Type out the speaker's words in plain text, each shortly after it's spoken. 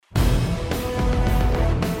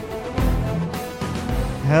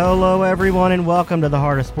Hello, everyone, and welcome to the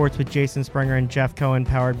Heart of Sports with Jason Springer and Jeff Cohen,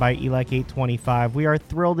 powered by ELEC 825. We are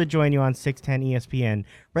thrilled to join you on 610 ESPN,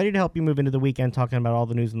 ready to help you move into the weekend talking about all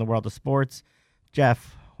the news in the world of sports.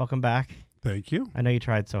 Jeff, welcome back. Thank you. I know you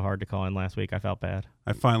tried so hard to call in last week. I felt bad.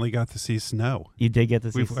 I finally got to see snow. You did get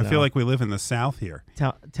to see snow. I feel like we live in the South here.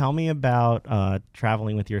 Tell me about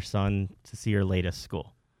traveling with your son to see your latest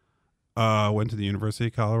school. Went to the University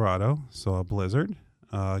of Colorado, saw a blizzard.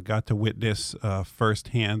 Got to witness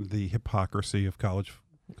firsthand the hypocrisy of college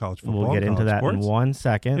football. We'll get into that sports. in 1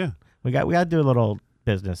 second. Yeah. We got to do a little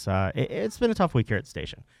business. It's been a tough week here at the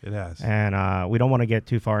station. It has. And we don't want to get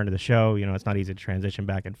too far into the show. You know, it's not easy to transition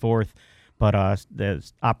back and forth. But the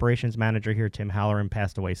operations manager here, Tim Halloran,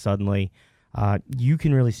 passed away suddenly. You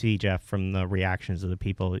can really see, Jeff, from the reactions of the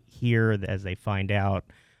people here as they find out,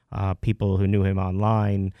 people who knew him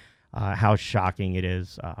online, how shocking it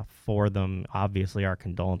is for them. Obviously, our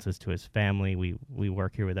condolences to his family. We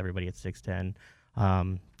work here with everybody at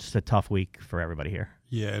 610. Just a tough week for everybody here.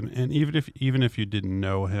 Yeah, and even if you didn't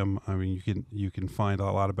know him, I mean, you can find a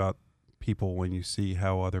lot about people when you see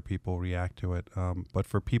how other people react to it. But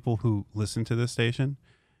for people who listen to this station,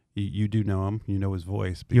 you do know him. You know his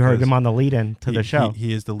voice. You heard him on the lead-in to the show.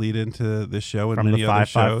 He is the lead-in to the show and from many the other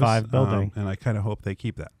shows. 555 building. And I kind of hope they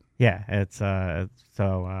keep that. Yeah, it's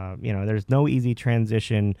so there's no easy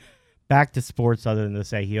transition back to sports other than to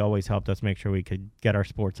say he always helped us make sure we could get our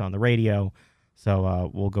sports on the radio.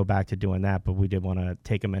 So we'll go back to doing that, but we did want to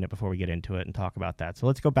take a minute before we get into it and talk about that. So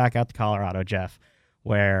let's go back out to Colorado, Jeff,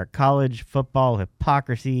 where college football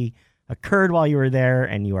hypocrisy occurred while you were there,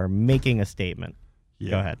 and you are making a statement.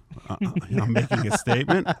 Yeah. Go ahead. I'm making a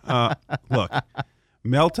statement. Look.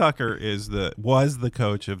 Mel Tucker was the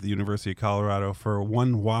coach of the University of Colorado for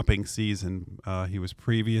one whopping season. He was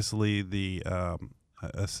previously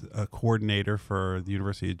a coordinator for the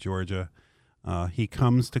University of Georgia. He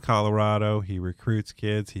comes to Colorado. He recruits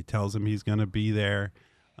kids. He tells them he's going to be there.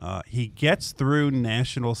 He gets through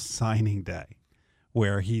National Signing Day,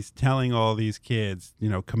 where he's telling all these kids,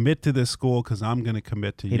 commit to this school because I'm going to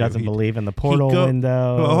commit to you. He doesn't believe in the portal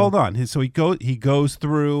window. Well, hold on. So he goes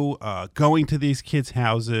through going to these kids'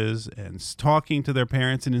 houses and talking to their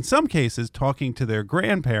parents, and in some cases talking to their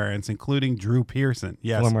grandparents, including Drew Pearson.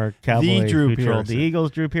 Yes, former Cowboy who trolled the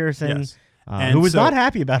Eagles, Drew Pearson. Yes. Who was not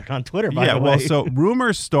happy about it on Twitter, by the way. Well, so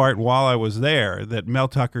rumors start while I was there that Mel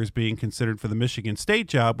Tucker is being considered for the Michigan State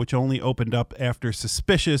job, which only opened up after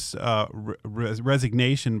suspicious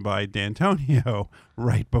resignation by D'Antonio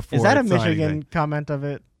right before. Is that a Michigan comment of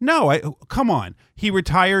it? No, come on. He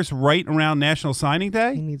retires right around National Signing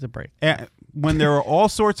Day? He needs a break. When there are all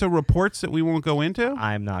sorts of reports that we won't go into?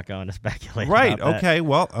 I'm not going to speculate Right, about okay, that.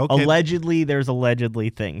 well, okay. Allegedly, there's allegedly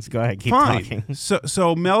things. Go ahead, keep talking.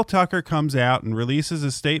 So Mel Tucker comes out and releases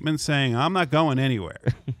a statement saying, I'm not going anywhere.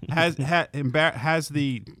 has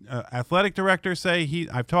the athletic director say,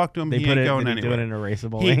 I've talked to him, he ain't going anywhere. Do it in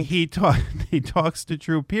erasable link? He talks to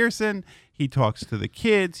Drew Pearson. He talks to the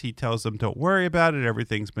kids. He tells them, don't worry about it.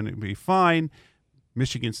 Everything's going to be fine.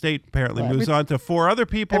 Michigan State apparently moves on to 4 other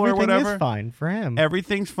people or whatever. Everything is fine for him.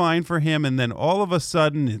 Everything's fine for him. And then all of a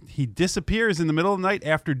sudden, he disappears in the middle of the night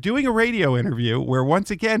after doing a radio interview where once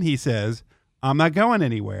again he says, I'm not going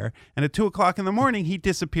anywhere. And at 2 o'clock in the morning, he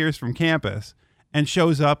disappears from campus and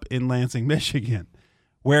shows up in Lansing, Michigan,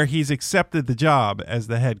 where he's accepted the job as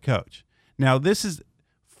the head coach. Now,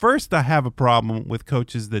 first, I have a problem with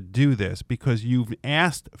coaches that do this because you've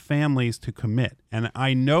asked families to commit. And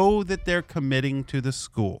I know that they're committing to the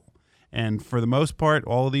school. And for the most part,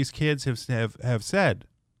 all of these kids have said,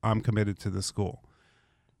 I'm committed to the school.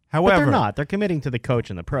 However, but they're not. They're committing to the coach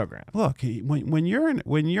and the program. Look, when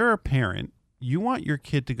you're a parent, you want your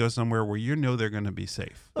kid to go somewhere where you know they're going to be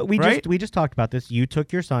safe. We just talked about this. You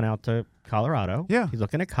took your son out to Colorado. Yeah. He's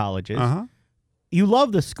looking at colleges. Uh-huh. You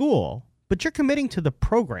love the school, but you're committing to the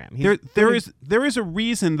program. There is a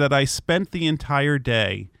reason that I spent the entire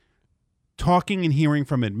day talking and hearing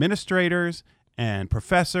from administrators and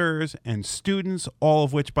professors and students, all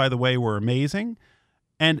of which, by the way, were amazing.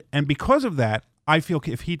 And because of that, I feel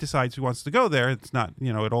if he decides he wants to go there, it's not,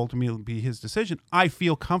 it ultimately will be his decision. I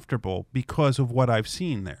feel comfortable because of what I've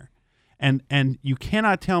seen there. And you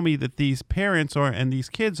cannot tell me that these parents and these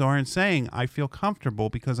kids aren't saying, I feel comfortable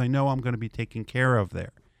because I know I'm going to be taken care of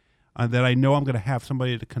there. That I know I'm going to have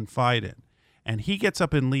somebody to confide in. And he gets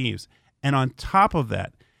up and leaves. And on top of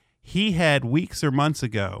that, he had weeks or months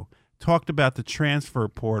ago talked about the transfer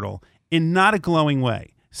portal in not a glowing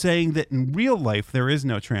way, saying that in real life there is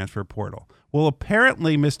no transfer portal. Well,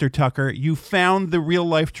 apparently, Mr. Tucker, you found the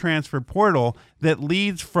real-life transfer portal that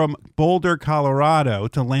leads from Boulder, Colorado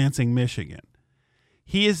to Lansing, Michigan.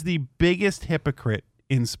 He is the biggest hypocrite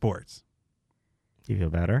in sports. Do you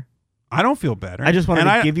feel better? I don't feel better. I just wanted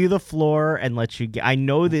to give you the floor and let you get. I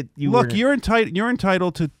know that you look. You're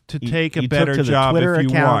entitled to take a better took to job the Twitter if you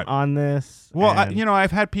account want on this. Well,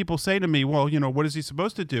 I've had people say to me, "Well, what is he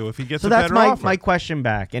supposed to do if he gets a better offer?" So that's my question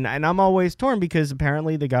back, and I'm always torn because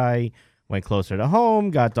apparently the guy went closer to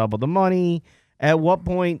home, got double the money. At what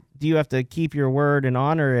point do you have to keep your word and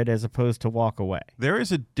honor it as opposed to walk away? There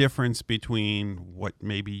is a difference between what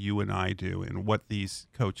maybe you and I do and what these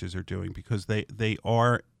coaches are doing because they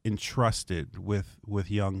are entrusted with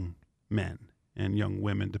young men and young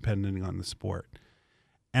women, depending on the sport.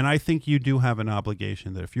 And I think you do have an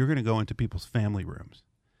obligation that if you're going to go into people's family rooms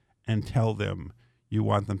and tell them you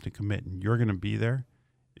want them to commit and you're going to be there,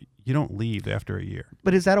 you don't leave after a year.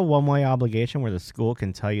 But is that a one-way obligation where the school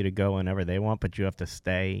can tell you to go whenever they want, but you have to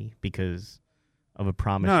stay because of a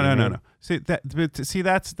promise? No. See,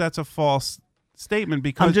 that's a false statement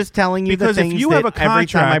because I'm just telling you the things if you that have a contract, every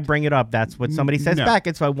time I bring it up, that's what somebody says no. back.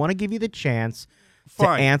 And so I want to give you the chance to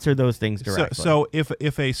answer those things directly. So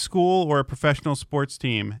if a school or a professional sports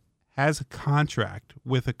team has a contract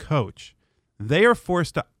with a coach, they are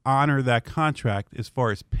forced to honor that contract as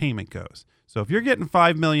far as payment goes. So if you're getting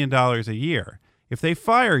 $5 million a year, if they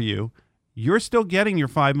fire you, you're still getting your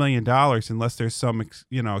 $5 million unless there's some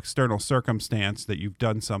external circumstance that you've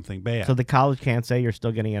done something bad. So the college can't say you're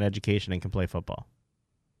still getting an education and can play football.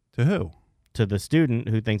 To who? To the student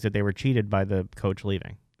who thinks that they were cheated by the coach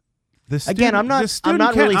leaving. Again, I'm not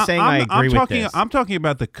really saying I agree with this. I'm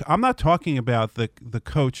not talking about the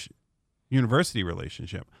coach university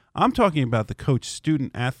relationship. I'm talking about the coach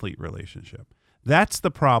student athlete relationship. That's the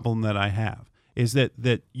problem that I have, is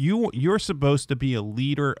that you're supposed to be a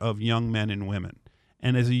leader of young men and women.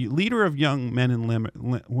 And as a leader of young men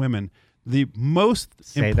and women, the most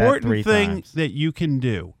important thing that you can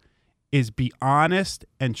do is be honest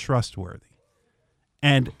and trustworthy.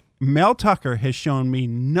 And Mel Tucker has shown me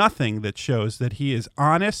nothing that shows that he is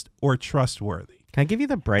honest or trustworthy. Can I give you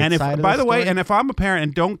the bright side of the story? By the way, and if I'm a parent,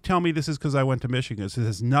 and don't tell me this is because I went to Michigan, this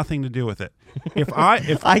has nothing to do with it. If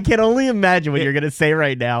I can only imagine what you're going to say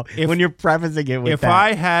right now when you're prefacing it with that. If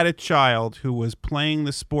I had a child who was playing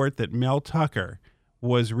the sport that Mel Tucker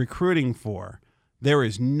was recruiting for, there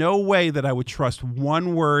is no way that I would trust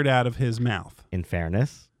one word out of his mouth. In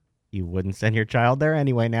fairness, you wouldn't send your child there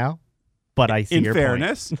anyway now, but I see your point. In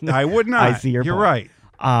fairness, I would not. I see your point. You're right.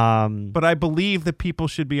 But I believe that people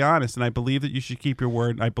should be honest, and I believe that you should keep your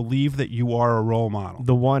word, and I believe that you are a role model.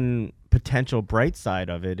 The one potential bright side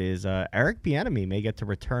of it is Eric Bieniemy may get to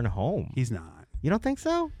return home. He's not. You don't think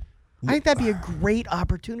so? I think that'd be a great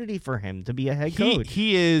opportunity for him to be a head coach.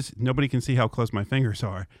 He is. Nobody can see how close my fingers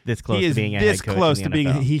are. This close to being a head coach close in the to being.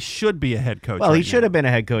 NFL. He should be a head coach. Well, he should have been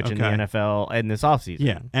a head coach in the NFL in this offseason.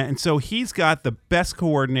 Yeah, and so he's got the best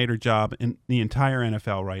coordinator job in the entire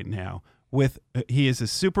NFL right now. He is a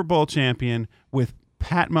Super Bowl champion with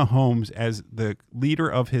Pat Mahomes as the leader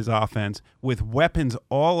of his offense, with weapons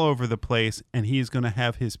all over the place, and he's going to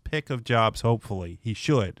have his pick of jobs, hopefully. He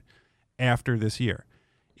should, after this year.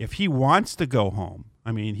 If he wants to go home,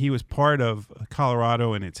 I mean, he was part of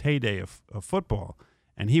Colorado in its heyday of football,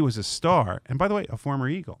 and he was a star, and by the way, a former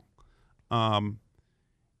Eagle,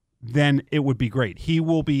 then it would be great. He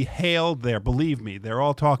will be hailed there. Believe me, they're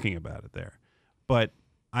all talking about it there. But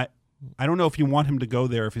I don't know if you want him to go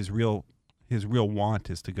there if his real want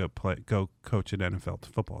is to go coach an NFL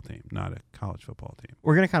football team, not a college football team.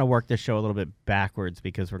 We're going to kind of work this show a little bit backwards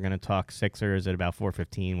because we're going to talk Sixers at about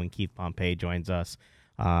 4:15 when Keith Pompey joins us,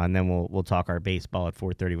 and then we'll talk our baseball at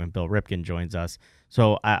 4:30 when Bill Ripken joins us.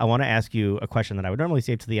 So I want to ask you a question that I would normally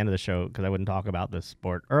save to the end of the show because I wouldn't talk about this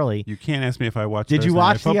sport early. You can't ask me if I watched. Did you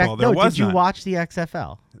watch the watch the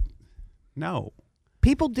XFL? No.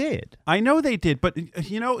 People did. I know they did, but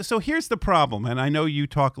so here's the problem, and I know you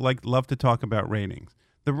love to talk about ratings.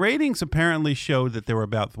 The ratings apparently showed that there were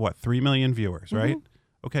about 3 million viewers, right?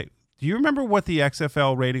 Mm-hmm. Okay. Do you remember what the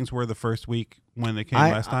XFL ratings were the first week when they came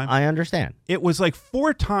last time? I understand. It was like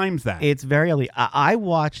 4 times that. It's very elite. I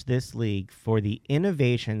watch this league for the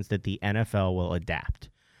innovations that the NFL will adapt,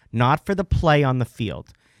 not for the play on the field.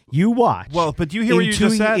 You watch. Well, but do you hear what you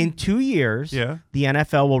just said? In 2 years, the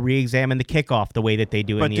NFL will re-examine the kickoff the way that they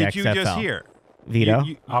do in the XFL. But did you just hear? Vito?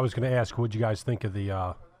 I was going to ask, what did you guys think of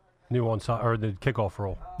the new onside or the kickoff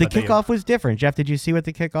rule? The kickoff was different. Jeff, did you see what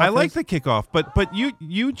the kickoff was? I like the kickoff, but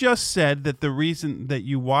you just said that the reason that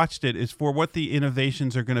you watched it is for what the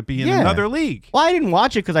innovations are going to be in another league. Well, I didn't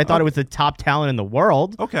watch it because I thought it was the top talent in the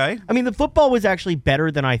world. Okay. I mean, the football was actually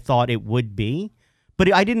better than I thought it would be,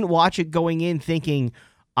 but I didn't watch it going in thinking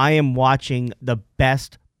I am watching the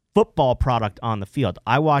best football product on the field.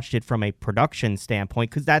 I watched it from a production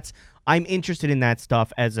standpoint because I'm interested in that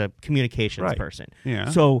stuff as a communications person. Yeah.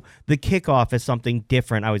 So the kickoff is something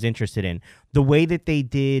different I was interested in. The way that they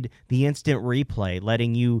did the instant replay,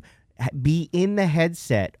 letting you be in the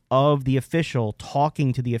headset of the official,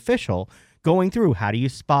 talking to the official, going through, how do you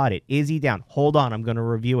spot it? Is he down? Hold on, I'm going to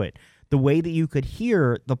review it. The way that you could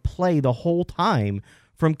hear the play the whole time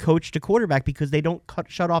from coach to quarterback because they don't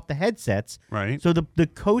shut off the headsets. Right. So the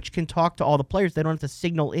coach can talk to all the players. They don't have to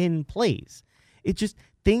signal in plays. It's just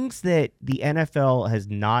things that the NFL has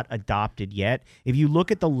not adopted yet. If you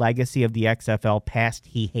look at the legacy of the XFL past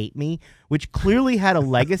He Hate Me, which clearly had a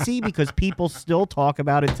legacy because people still talk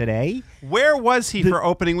about it today. Where was he for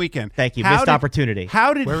opening weekend? Thank you. Missed opportunity.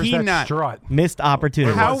 How did Where he was that not? strut? Missed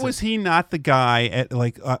opportunity. How was he not the guy at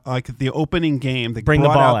like the opening game that Bring the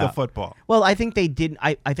brought ball out the out. football? Well, I think they did.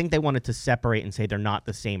 I think they wanted to separate and say they're not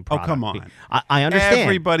the same product. Oh, come on. I understand.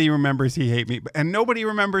 Everybody remembers He Hate Me, and nobody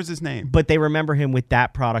remembers his name. But they remember him with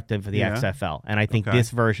that product of the Yeah. XFL, and I think Okay. this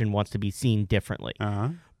version wants to be seen differently. Uh-huh.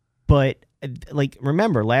 But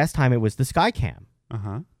remember, last time it was the Skycam.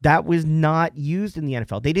 Uh-huh. That was not used in the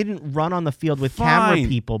NFL. They didn't run on the field with camera Fine.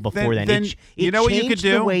 people before then. Then It you know what you could changed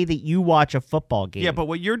do? the way that you watch a football game. Yeah, but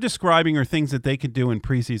what you're describing are things that they could do in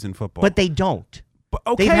preseason football. But they don't. But,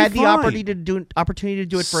 okay, They've had the fine. opportunity to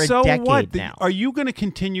do it for So a decade what? now. Are you going to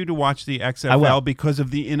continue to watch the I XFL will. because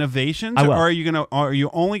of the innovations? I will. Or are you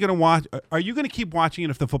only going to watch? Are you going to keep watching it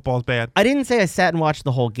if the football's bad? I didn't say I sat and watched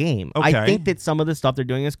the whole game. Okay. I think that some of the stuff they're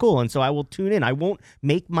doing is cool, and so I will tune in. I won't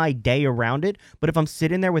make my day around it, but if I'm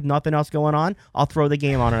sitting there with nothing else going on, I'll throw the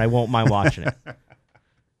game on and I won't mind watching it.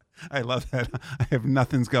 I love that. I have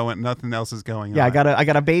nothing else is going Yeah, on. I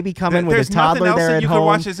got a baby coming with a There's nothing toddler else there that at you home. can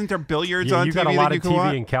watch. Isn't there billiards on You TV got a lot that you of can TV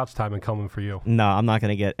watch? and couch time coming for you. No, I'm not going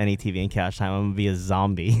to get any TV and couch time. I'm going to be a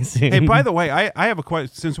zombie soon. Hey, by the way, I have a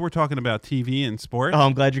question. Since we're talking about TV and sports, Oh,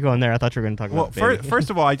 I'm glad you're going there. I thought you were going to talk well, about the baby.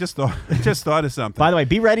 first of all, I just thought of something. By the way,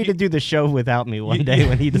 be ready to do the show without me one day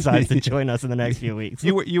when he decides to join us in the next few weeks.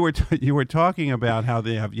 you were talking about how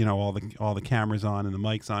they have all the cameras on and the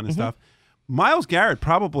mics on and stuff. Myles Garrett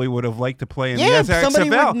probably would have liked to play in Yeah, the somebody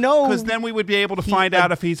XFL would know. because then we would be able to find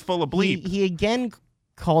out if he's full of bleep. He again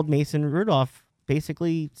called Mason Rudolph,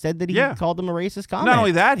 basically said that he called him a racist comment. Not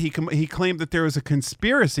only that, he claimed that there was a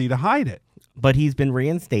conspiracy to hide it. But he's been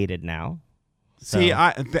reinstated now. See,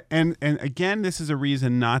 So- and again, this is a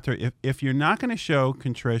reason not to. If you're not going to show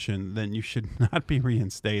contrition, then you should not be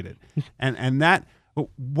reinstated. and that,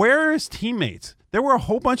 where are his teammates? There were a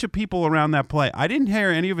whole bunch of people around that play. I didn't hear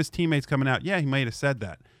any of his teammates coming out. Yeah, he might have said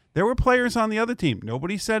that. There were players on the other team.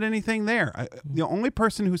 Nobody said anything there. The only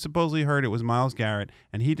person who supposedly heard it was Myles Garrett,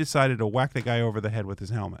 and he decided to whack the guy over the head with his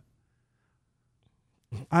helmet.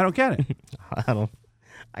 I don't get it.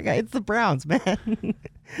 It's the Browns, man.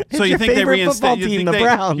 It's So you your think they favorite football reinstated? team, the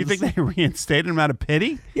Browns? You think they reinstated him out of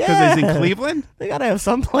pity because Yeah. he's in Cleveland? They got to have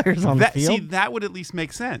some players on the field. See, that would at least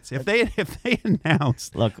make sense if they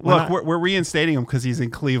announced, Look, when we're reinstating him because he's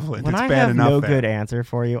in Cleveland. when It's I bad have enough. no there. good answer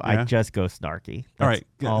for you, Yeah. I just go snarky. All right.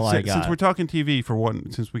 That's all I got. Since we're talking TV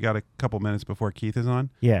since we got a couple minutes before Keith is on,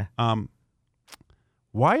 Yeah.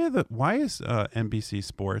 why is NBC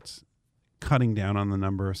Sports cutting down on the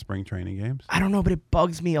number of spring training games? I don't know, but it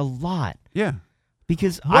bugs me a lot Yeah.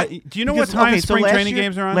 because Do you know what time spring training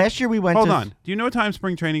games are on? Last year we went Hold to on. Do you know what time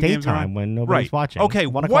spring training games are on? daytime when nobody's watching. Okay.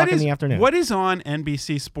 1 o'clock in the afternoon. What is on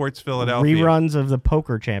NBC Sports Philadelphia? Reruns of the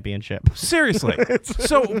poker championship. Seriously.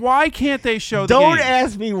 So why can't they show the Don't games?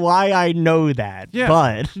 ask me why I know that. Yeah.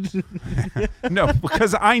 But No,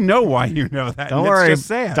 because I know why you know that. don't and worry. It's just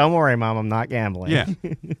sad. Don't worry, Mom. I'm not gambling. Yeah.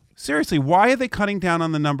 Seriously, why are they cutting down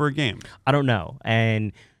on the number of games? I don't know.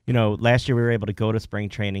 And last year we were able to go to spring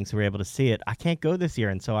training, so we were able to see it. I can't go this year,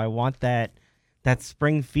 and so I want that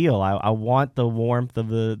spring feel. I want the warmth of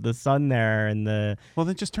the sun there and the. Well,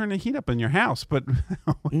 then just turn the heat up in your house. But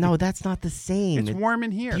No, that's not the same. it's warm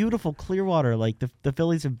in here. Beautiful Clearwater. Like the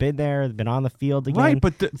Phillies have been there, they've been on the field again. Right,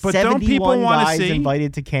 but don't 71 people want to guys see?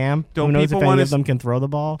 invited to camp. Don't Who knows people if any wanna of them can throw the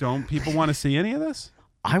ball? Don't people want to see any of this?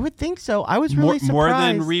 I would think so. I was really more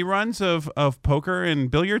surprised. than reruns of poker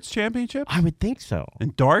and billiards championships I would think so.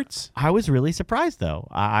 and darts? I was really surprised, though.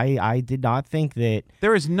 I did not think that.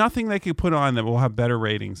 There is nothing they could put on that will have better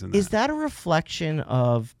ratings than that. Is that a reflection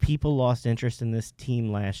of people lost interest in this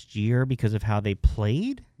team last year because of how they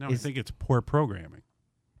played? No, I think it's poor programming.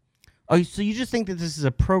 Oh, so you just think that this is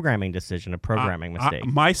a programming decision, a programming mistake?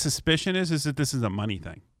 My suspicion is that this is a money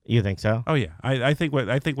thing. You think so? Oh yeah, I think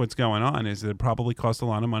what's going on is that it probably cost a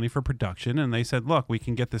lot of money for production, and they said, look, we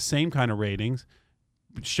can get the same kind of ratings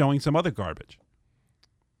showing some other garbage.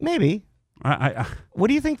 Maybe. What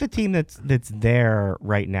do you think the team that's there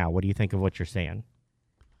right now? What do you think of what you're saying?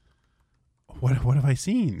 What have I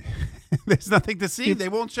seen? There's nothing to see. They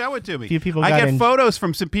won't show it to me. Few people I got get photos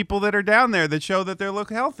from some people that are down there that show that they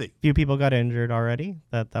look healthy. Few people got injured already.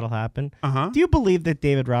 That'll happen. Uh-huh. Do you believe that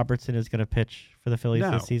David Robertson is going to pitch for the Phillies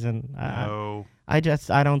this season? No. I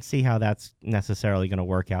don't see how that's necessarily going to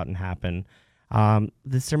work out and happen.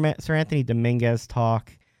 The Sir Anthony Dominguez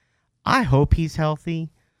talk, I hope he's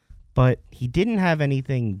healthy, but he didn't have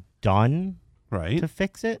anything done to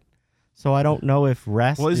fix it. So I don't know if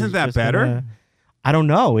rest. Well, isn't that better? I don't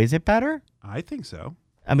know. Is it better? I think so.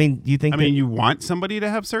 I mean, do you think? You want somebody to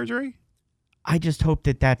have surgery? I just hope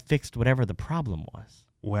that fixed whatever the problem was.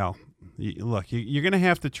 Well, look, you're going to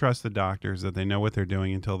have to trust the doctors that they know what they're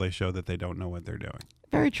doing until they show that they don't know what they're doing.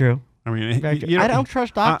 Very true. I mean, I don't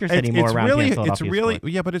trust doctors anymore around here in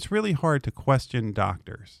Philadelphia. But it's really hard to question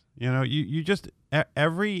doctors. You just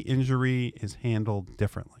every injury is handled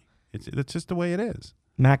differently. It's just the way it is.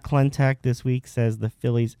 Matt Klentak this week says the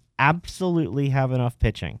Phillies absolutely have enough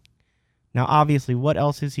pitching. Now, obviously, what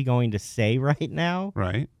else is he going to say right now?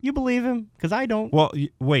 Right. You believe him? Because I don't. Well,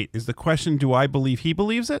 wait. Is the question, do I believe he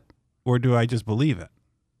believes it? Or do I just believe it?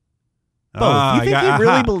 Both. You think he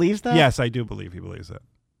really believes that? Yes, I do believe he believes it.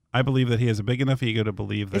 I believe that he has a big enough ego to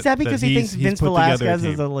believe that. Is that because he thinks Vince Velasquez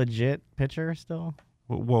is a legit pitcher still?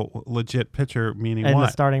 Well, legit pitcher meaning what? In the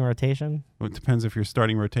starting rotation? Well, it depends if your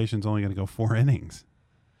starting rotation is only going to go 4 innings.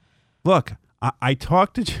 Look, I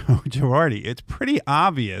talked to Joe Girardi. It's pretty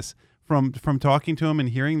obvious from talking to him and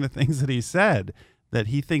hearing the things that he said that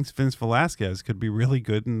he thinks Vince Velasquez could be really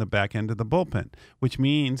good in the back end of the bullpen, which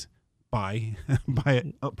means by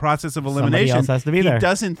a process of elimination, somebody else has to be there. He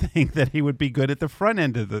doesn't think that he would be good at the front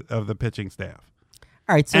end of the pitching staff.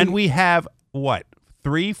 All right, and we have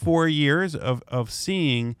 3-4 years of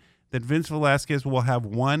seeing that Vince Velasquez will have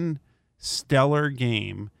one stellar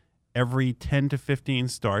game every 10 to 15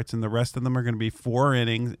 starts, and the rest of them are going to be 4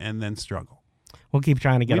 innings and then struggle. We'll keep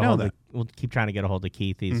trying to get a hold of. We'll keep trying to get a hold of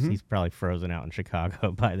Keith. He's probably frozen out in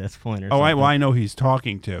Chicago by this point. I know he's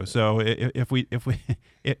talking to. So if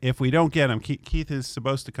we don't get him, Keith is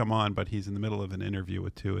supposed to come on, but he's in the middle of an interview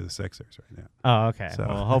with 2 of the Sixers right now. Oh, okay. So,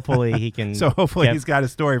 well, hopefully he can. So hopefully he's got a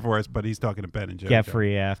story for us, but he's talking to Ben and Joe. Get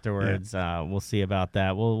free afterwards. Yeah. We'll see about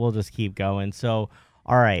that. We'll just keep going. So,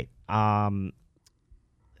 all right.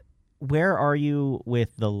 Where are you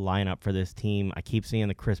with the lineup for this team? I keep seeing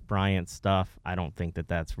the Chris Bryant stuff. I don't think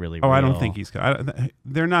that's really real. I don't think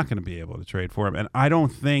they're not going to be able to trade for him. And I don't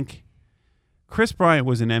think Chris Bryant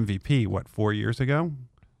was an MVP, 4 years ago?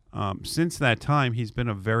 Since that time, he's been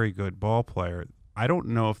a very good ball player. I don't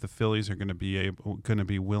know if the Phillies are going to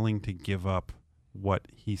be willing to give up what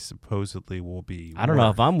he supposedly will be. I don't know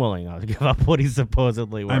if I'm willing to give up what he's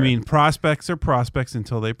supposedly worth. I mean, prospects are prospects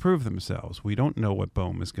until they prove themselves. We don't know what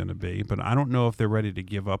Bohm is going to be, but I don't know if they're ready to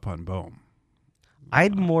give up on Bohm.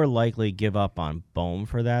 I'd more likely give up on Bohm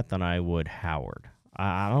for that than I would Howard.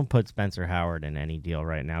 I don't put Spencer Howard in any deal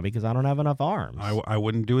right now because I don't have enough arms. I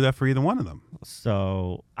wouldn't do that for either one of them.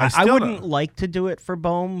 So I wouldn't like to do it for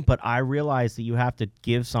Bohm, but I realize that you have to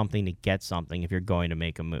give something to get something if you're going to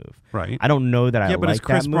make a move. Right. I don't know that I like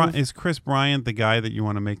that move. Is Chris Bryant the guy that you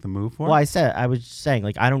want to make the move for? Well, I was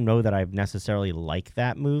saying, I don't know that I necessarily like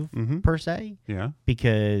that move per se. Yeah.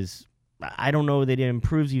 Because I don't know that it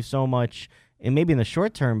improves you so much, and maybe in the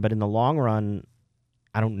short term, but in the long run,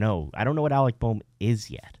 I don't know. I don't know what Alec Bohm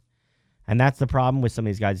is yet. And that's the problem with some of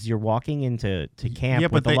these guys. You're walking into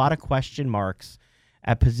camp with a lot of question marks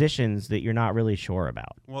at positions that you're not really sure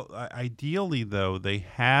about. Well, ideally, though, they've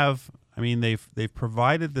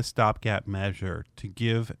provided the stopgap measure to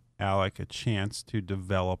give Alec a chance to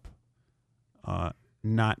develop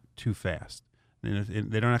not too fast.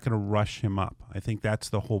 And they're not going to rush him up. I think that's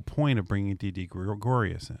the whole point of bringing Didi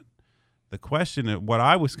Gregorius in. The question, what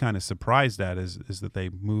I was kind of surprised at is that they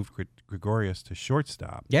moved Gregorius to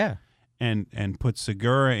shortstop. Yeah. And put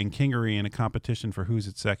Segura and Kingery in a competition for who's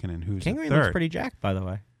at second and who's at third. Kingery looks pretty jacked, by the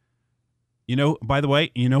way. By the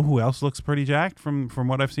way, who else looks pretty jacked from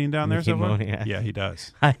what I've seen down there so far? Yeah, he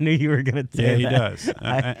does. I knew you were going to say that. Yeah, he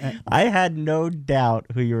does. I had no doubt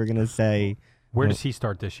who you were going to say. Where does he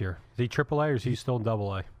start this year? Is he AAA or is he still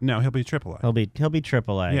AA? No, he'll be AAA. He'll be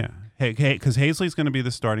AAA. Yeah. Hey, because Hazley's going to be the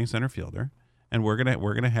starting center fielder, and we're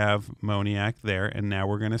gonna have Moniak there, and now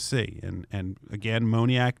we're gonna see. And again,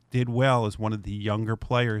 Moniak did well as one of the younger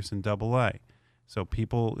players in AA, so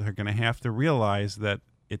people are gonna have to realize that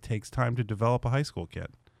it takes time to develop a high school kid.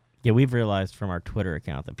 Yeah, we've realized from our Twitter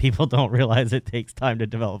account that people don't realize it takes time to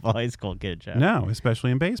develop a high school kid, Jeff. No,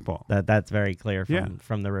 especially in baseball. That's very clear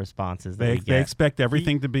from the responses that They we get. expect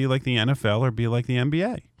everything to be like the NFL or be like the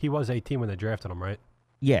NBA. He was 18 when they drafted him, right?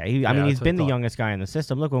 Yeah, I mean, that's he's what been I the thought. youngest guy in the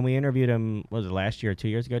system. Look, when we interviewed him, was it last year or 2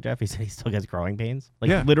 years ago, Jeff? He said he still gets growing pains,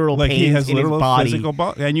 like literal like pains he has in literal his body,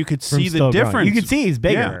 physical and you could from see the still growing. difference. You can see he's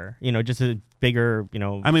bigger, just a bigger,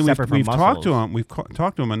 I mean, separate we've from talked to muscles. him. We've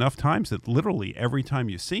talked to him enough times that literally every time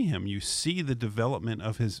you see him, you see the development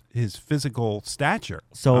of his physical stature.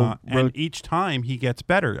 So and each time he gets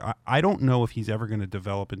better. I don't know if he's ever going to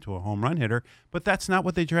develop into a home run hitter, but that's not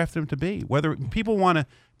what they drafted him to be. Whether people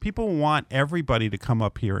want everybody to come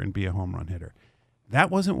up here and be a home run hitter.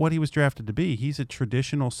 That wasn't what he was drafted to be. He's a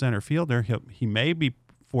traditional center fielder. He may be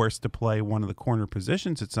forced to play one of the corner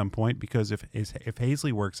positions at some point because if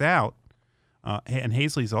Hazley works out, and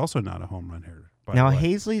Hazley's also not a home run hitter. Now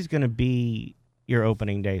Hazley's going to be your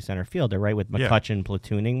opening day center fielder, right? With McCutchen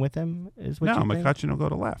platooning with him, is what you think? McCutchen will go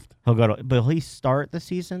to left. But will he start the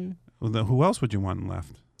season? Well, who else would you want in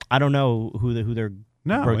left? I don't know who their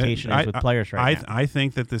rotation is with players right now. I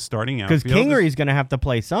think that the starting outfield because Kingery's going to have to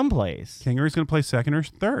play someplace. Kingery's going to play second or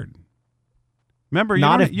third. Remember,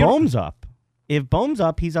 not if Bohm's up. If Bohm's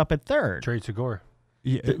up, he's up at third. Trade Segura.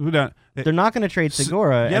 Yeah, they're not going to trade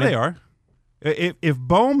Segura. Yeah, they are. If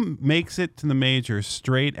Bohm makes it to the majors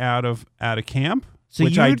straight out of camp, so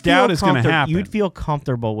which I doubt is going to happen, you'd feel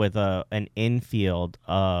comfortable with an infield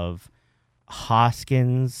of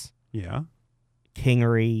Hoskins,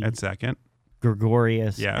 Kingery at second,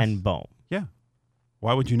 Gregorius, and Bohm. Yeah,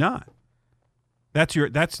 why would you not? That's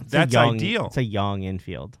young, ideal. It's a young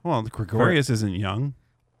infield. Well, Gregorius isn't young.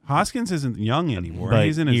 Hoskins isn't young anymore.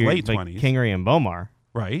 He's in his late 20s. Kingery and Bohm are.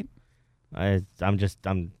 Right. I'm.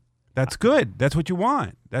 That's good. That's what you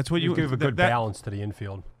want. That's what you give a good balance to the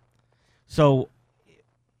infield. So,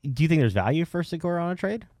 do you think there's value for Segura on a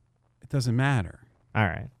trade? It doesn't matter. All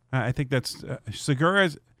right. I think that's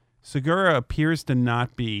Segura appears to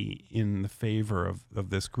not be in the favor of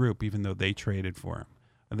this group, even though they traded for him.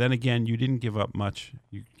 And then again, you didn't give up much.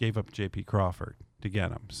 You gave up J.P. Crawford to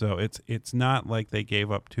get him, so it's not like they gave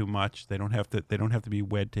up too much. They don't have to be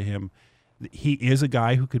wed to him. He is a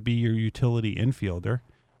guy who could be your utility infielder.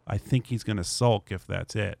 I think he's going to sulk if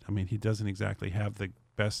that's it. I mean, he doesn't exactly have the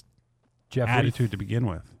best attitude to begin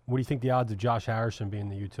with. What do you think the odds of Josh Harrison being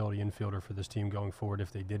the utility infielder for this team going forward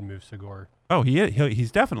if they did move Segura? Oh,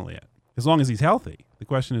 he's definitely it. As long as he's healthy. The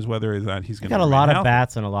question is whether he's going to. They got a lot of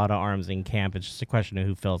bats and a lot of arms in camp. It's just a question of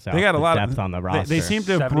who fills out. They got a lot depth of on the roster. They seem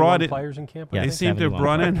to have brought in players in camp. Yeah, they seem to have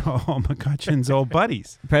brought in all McCutchen's old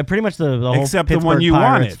buddies, pretty much the whole except Pittsburgh the one you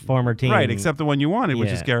Pirates wanted, former team, right? Except the one you wanted, which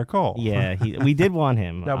is Garrett Cole. Yeah, we did want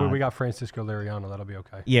him. No, but we got Francisco Liriano. That'll be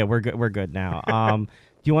okay. Yeah, we're good. We're good now.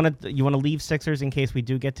 Do you want to leave Sixers in case we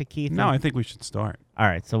do get to Keith? No, I think we should start. All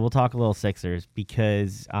right, so we'll talk a little Sixers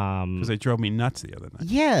because they drove me nuts the other night.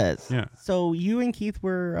 Yes. Yeah. So you and Keith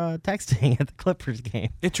were texting at the Clippers game.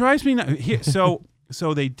 It drives me nuts.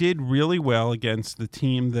 So they did really well against the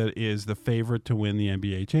team that is the favorite to win the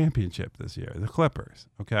NBA championship this year, the Clippers.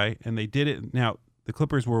 Okay, and they did it. Now the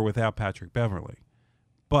Clippers were without Patrick Beverley,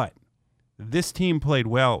 but this team played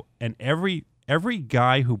well, and every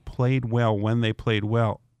guy who played well when they played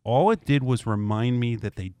well, all it did was remind me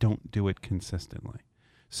that they don't do it consistently.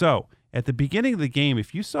 So at the beginning of the game,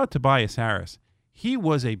 if you saw Tobias Harris, he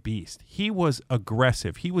was a beast. He was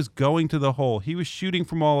aggressive. He was going to the hole. He was shooting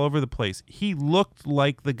from all over the place. He looked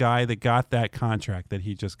like the guy that got that contract that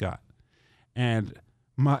he just got. And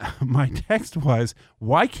my text was,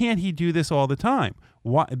 why can't he do this all the time?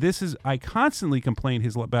 I constantly complain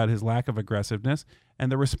about his lack of aggressiveness,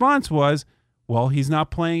 and the response was, well, he's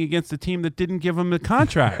not playing against a team that didn't give him the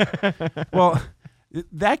contract. Well,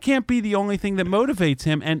 that can't be the only thing that motivates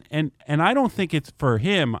him, and I don't think it's for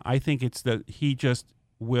him. I think it's that he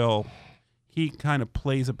kind of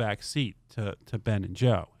plays a back seat to Ben and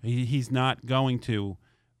Joe. He's not going to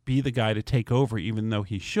be the guy to take over, even though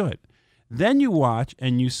he should. Then you watch,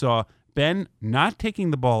 and you saw Ben not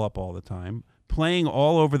taking the ball up all the time, playing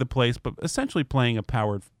all over the place, but essentially playing a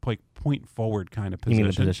powered point forward kind of position. You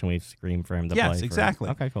mean the position we screamed for him to play? Yes, exactly.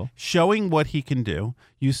 Okay, cool. Showing what he can do.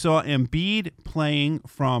 You saw Embiid playing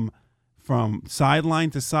from sideline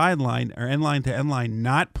to sideline or end line to end line,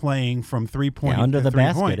 not playing from 3-point under the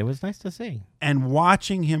basket. Point. It was nice to see. And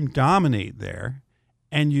watching him dominate there.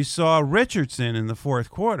 And you saw Richardson in the fourth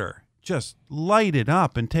quarter just light it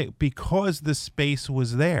up because the space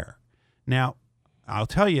was there. Now, I'll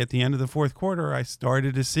tell you, at the end of the fourth quarter, I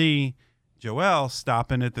started to see Joel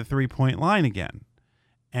stopping at the 3-point line again.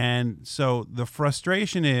 And so the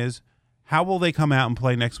frustration is, how will they come out and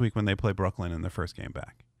play next week when they play Brooklyn in the first game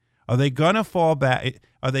back? Are they going to fall back?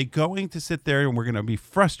 Are they going to sit there and we're going to be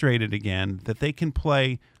frustrated again that they can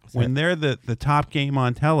play when they're the top game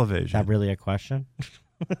on television? Is that really a question?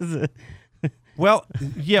 Well,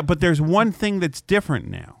 yeah, but there's one thing that's different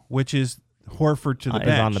now, which is Horford to the bench.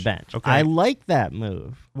 Is on the bench. Okay. I like that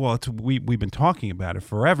move. Well, we've been talking about it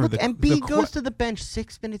forever. Look, Embiid goes to the bench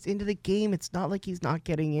 6 minutes into the game. It's not like he's not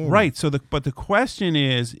getting in. Right. So but the question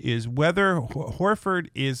is whether Horford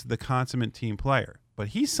is the consummate team player. But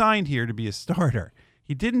he signed here to be a starter.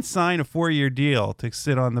 He didn't sign a 4-year deal to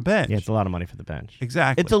sit on the bench. Yeah, it's a lot of money for the bench.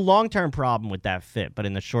 Exactly. It's a long-term problem with that fit, but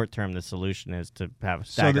in the short term, the solution is to have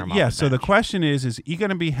stagger him off the bench. So the question is he going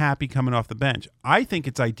to be happy coming off the bench? I think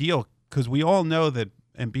it's ideal because we all know that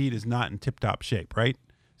Embiid is not in tip-top shape, right?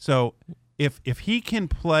 So if he can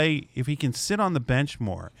play, if he can sit on the bench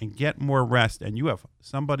more and get more rest, and you have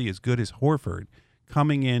somebody as good as Horford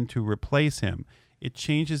coming in to replace him, it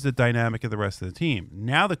changes the dynamic of the rest of the team.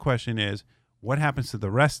 Now the question is, what happens to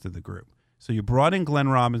the rest of the group? So you brought in Glenn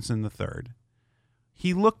Robinson III.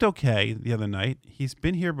 He looked okay the other night. He's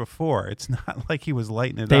been here before. It's not like he was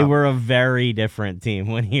lighting it up. They were a very different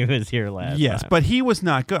team when he was here last time. But he was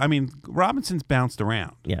not good. I mean, Robinson's bounced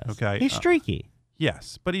around. Yes. Okay. He's streaky.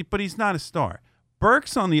 Yes, but he's not a star.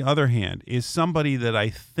 Burks, on the other hand, is somebody that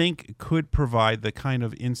I think could provide the kind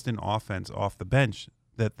of instant offense off the bench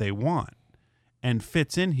that they want and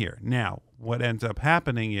fits in here. Now, what ends up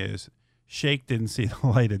happening is Shake didn't see the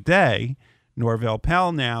light of day. Norvell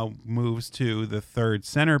Pell now moves to the third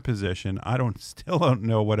center position. I still don't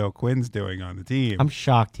know what O'Quinn's doing on the team. I'm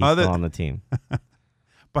shocked he's still on the team.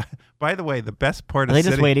 But by the way, the best part Are of they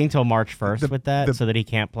just waiting till March 1st with that so that he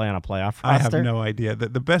can't play on a playoff roster? I have no idea.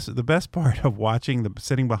 The best part of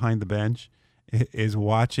sitting behind the bench is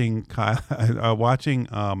watching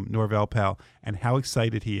Norvell Pell and how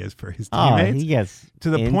excited he is for his teammates. He gets to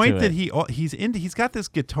the point that he's got this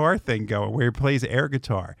guitar thing going where he plays air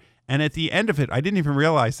guitar. And at the end of it, I didn't even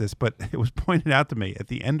realize this, but it was pointed out to me. At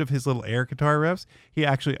the end of his little air guitar riffs, he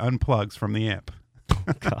actually unplugs from the amp.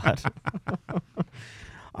 God.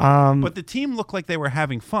 But the team looked like they were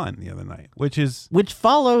having fun the other night, which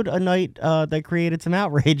followed a night that created some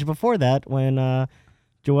outrage before that when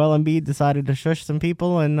Joel Embiid decided to shush some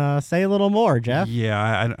people and say a little more. Jeff,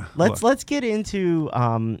 yeah, let's get into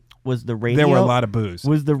was the radio? There were a lot of boos.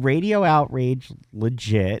 Was the radio outrage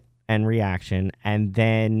legit and reaction? And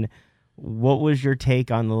then what was your take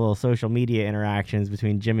on the little social media interactions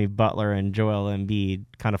between Jimmy Butler and Joel Embiid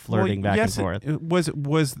kind of flirting back and forth? It was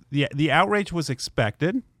the outrage was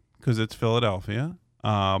expected because it's Philadelphia.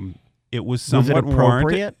 It was somewhat appropriate?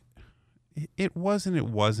 Warranted. It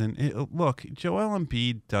wasn't. Look, Joel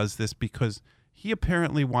Embiid does this because he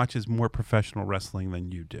apparently watches more professional wrestling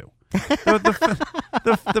than you do.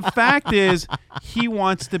 The fact is, he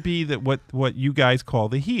wants to be what you guys call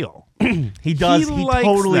the heel. He does. He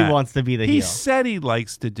totally wants to be the heel. He said he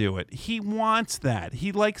likes to do it. He wants that.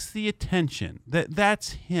 He likes the attention.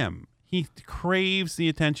 That's him. He craves the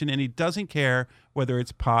attention, and he doesn't care whether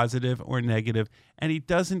it's positive or negative, and he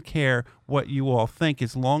doesn't care what you all think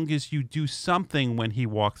as long as you do something when he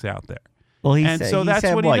walks out there. Well, that's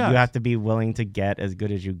what he does. You have to be willing to get as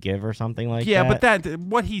good as you give or something like that? Yeah, but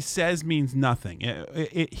what he says means nothing.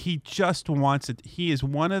 He just wants it. He is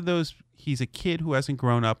one of those, he's a kid who hasn't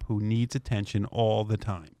grown up who needs attention all the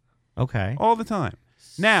time. Okay. All the time.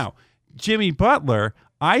 Now, Jimmy Butler,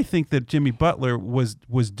 I think that Jimmy Butler was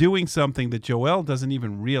doing something that Joel doesn't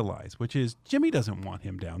even realize, which is Jimmy doesn't want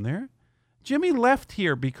him down there. Jimmy left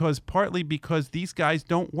here partly because these guys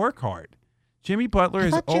don't work hard. Jimmy Butler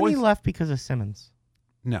is always... Jimmy left because of Simmons.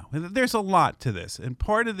 No, there's a lot to this, and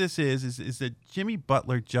part of this is that Jimmy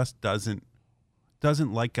Butler just doesn't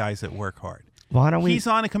like guys that work hard. He's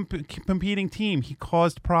on a competing team. He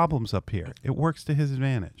caused problems up here. It works to his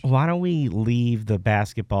advantage. Why don't we leave the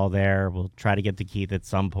basketball there? We'll try to get to Keith at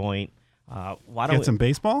some point. Get some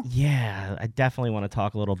baseball? Yeah, I definitely want to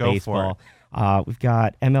talk a little Go baseball. For it. We've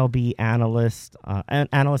got MLB analyst on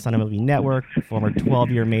MLB Network, former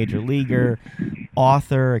 12-year major leaguer,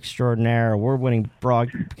 author extraordinaire, award-winning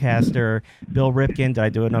broadcaster, Bill Ripken. Did I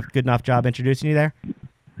do a good enough job introducing you there?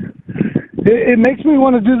 It makes me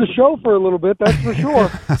want to do the show for a little bit, that's for sure.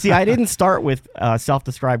 See, I didn't start with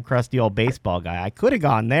self-described crusty old baseball guy. I could have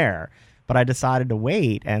gone there, but I decided to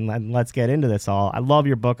wait, and let's get into this all. I love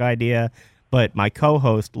your book idea, but my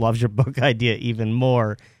co-host loves your book idea even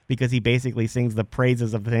more because he basically sings the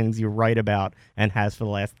praises of things you write about and has for the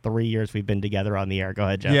last 3 years we've been together on the air. Go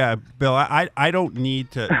ahead, Jeff. Yeah, Bill, I don't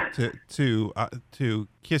need to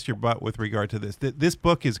kiss your butt with regard to this. This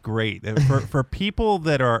book is great for people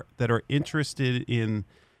that are interested in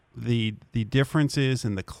the differences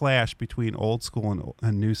and the clash between old school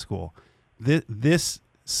and new school. This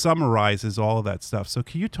summarizes all of that stuff. So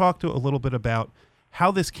can you talk a little bit about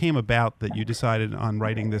how this came about that you decided on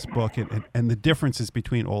writing this book and the differences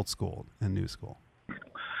between old school and new school?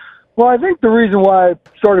 Well, I think the reason why I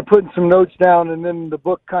started putting some notes down and then the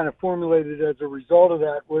book kind of formulated as a result of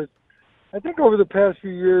that was I think over the past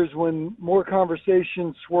few years when more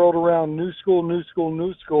conversations swirled around new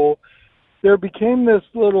school, there became this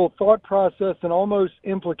little thought process and almost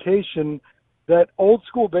implication that old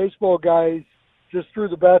school baseball guys just threw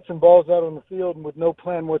the bats and balls out on the field and with no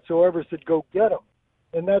plan whatsoever said, go get them.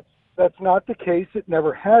 And that's not the case. It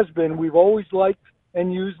never has been. We've always liked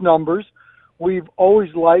and used numbers. We've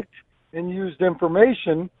always liked and used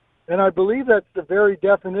information. And I believe that's the very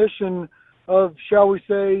definition of, shall we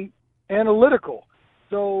say, analytical.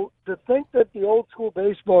 So to think that the old school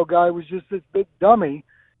baseball guy was just this big dummy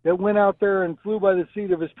that went out there and flew by the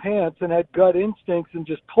seat of his pants and had gut instincts and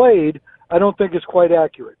just played, I don't think is quite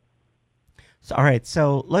accurate. So, all right,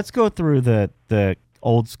 so let's go through the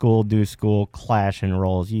old school, new school clash and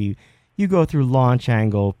roles. You go through launch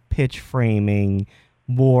angle, pitch framing,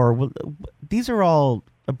 WAR. These are all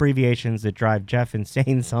abbreviations that drive Jeff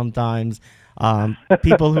insane sometimes.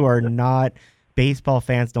 People who are not baseball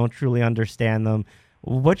fans don't truly understand them.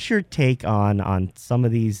 What's your take on some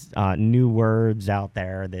of these new words out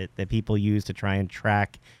there that people use to try and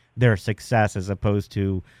track their success as opposed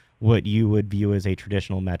to what you would view as a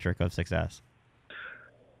traditional metric of success?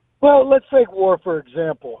 Well, let's take WAR, for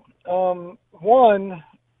example. One,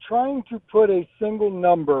 trying to put a single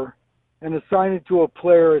number and assign it to a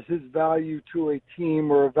player as his value to a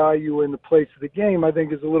team or a value in the place of the game, I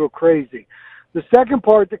think is a little crazy. The second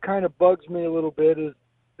part that kind of bugs me a little bit is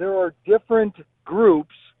there are different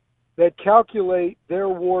groups that calculate their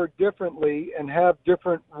WAR differently and have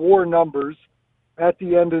different WAR numbers at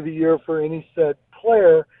the end of the year for any said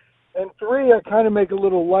player. And three, I kind of make a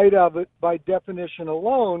little light of it by definition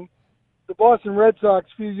alone. The Boston Red Sox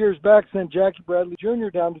a few years back sent Jackie Bradley Jr.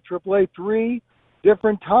 down to AAA 3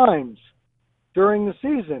 different times during the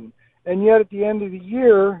season. And yet at the end of the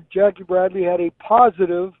year, Jackie Bradley had a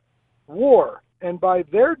positive WAR. And by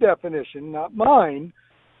their definition, not mine,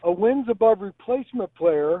 a wins above replacement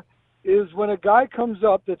player is when a guy comes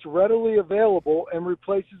up that's readily available and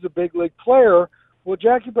replaces a big league player. Well,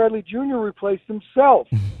 Jackie Bradley Jr. replaced himself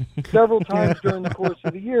several times during the course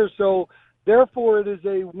of the year. So, therefore, it is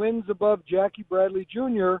a wins above Jackie Bradley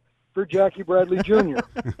Jr. for Jackie Bradley Jr.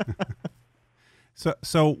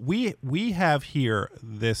 So we have here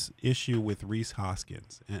this issue with Rhys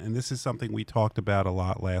Hoskins, and this is something we talked about a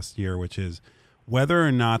lot last year, which is whether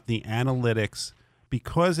or not the analytics,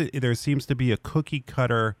 because there seems to be a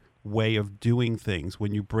cookie-cutter way of doing things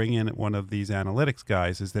when you bring in one of these analytics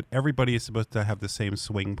guys, is that everybody is supposed to have the same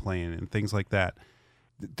swing plane and things like that.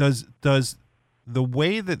 Does the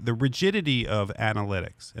way that the rigidity of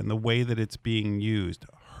analytics and the way that it's being used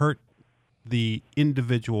hurt the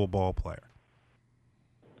individual ball player?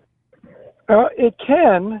 It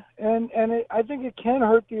can, I think it can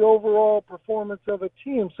hurt the overall performance of a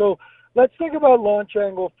team. So let's think about launch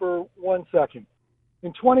angle for 1 second.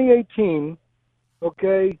 In 2018,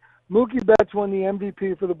 okay, Mookie Betts won the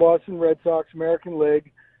MVP for the Boston Red Sox American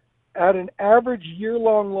League at an average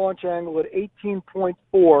year-long launch angle at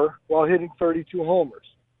 18.4 while hitting 32 homers.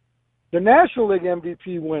 The National League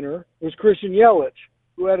MVP winner was Christian Yelich,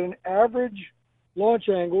 who had an average launch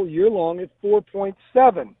angle year-long at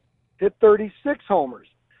 4.7, hit 36 homers.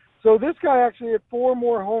 So this guy actually had 4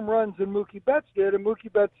 more home runs than Mookie Betts did, and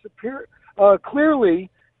Mookie Betts clearly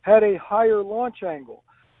had a higher launch angle.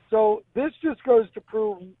 So this just goes to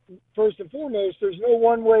prove, first and foremost, there's no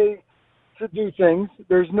one way to do things.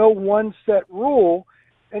 There's no one set rule.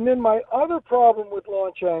 And then my other problem with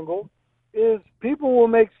launch angle is people will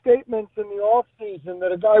make statements in the off season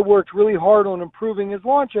that a guy worked really hard on improving his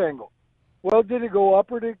launch angle. Well, did it go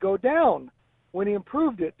up or did it go down when he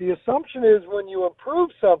improved it? The assumption is when you improve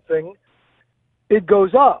something, it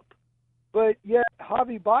goes up. But yet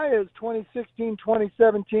Javi Baez 2016,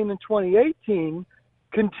 2017, and 2018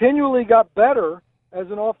 continually got better as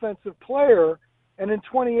an offensive player. And in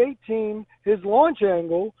 2018, his launch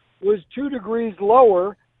angle was 2 degrees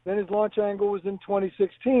lower than his launch angle was in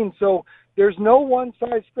 2016. So there's no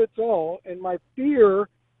one-size-fits-all. And my fear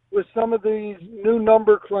with some of these new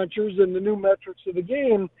number crunchers and the new metrics of the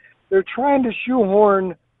game, they're trying to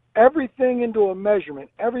shoehorn everything into a measurement,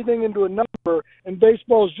 everything into a number, and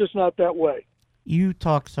baseball is just not that way. You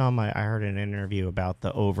talked some, I heard in an interview about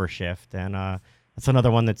the overshift, and that's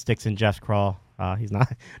another one that sticks in Jeff's craw. He's not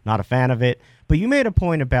a fan of it. But you made a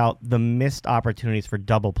point about the missed opportunities for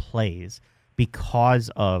double plays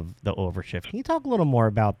because of the overshift. Can you talk a little more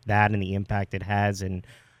about that and the impact it has and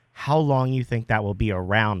how long you think that will be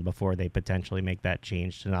around before they potentially make that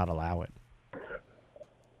change to not allow it?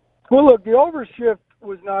 Well, look, the overshift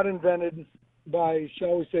was not invented by,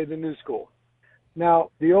 shall we say, the new school.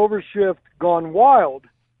 Now, the overshift gone wild,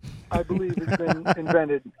 I believe, has been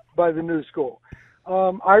invented by the new school.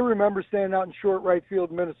 I remember standing out in short right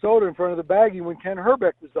field in Minnesota in front of the baggie when Ken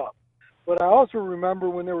Herbeck was up. But I also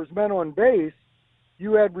remember when there was men on base,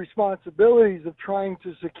 you had responsibilities of trying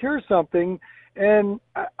to secure something. And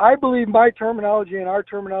I believe my terminology and our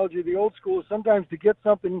terminology of the old school is sometimes to get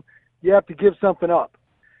something, you have to give something up.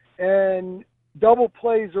 And double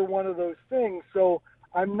plays are one of those things. So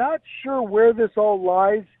I'm not sure where this all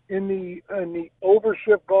lies in the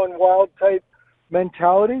overshift gone wild type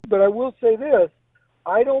mentality. But I will say this.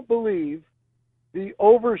 I don't believe the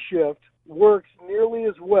overshift works nearly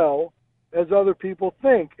as well as other people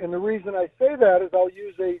think. And the reason I say that is I'll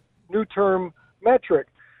use a new term metric,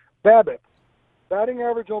 BABIP, batting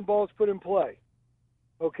average on balls put in play.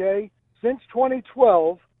 Okay? Since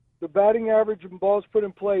 2012, the batting average on balls put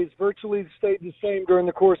in play has virtually stayed the same during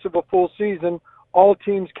the course of a full season, all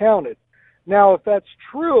teams counted. Now, if that's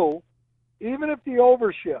true, even if the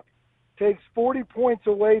overshift takes 40 points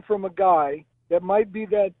away from a guy that might be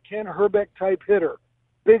that Ken Herbeck type hitter,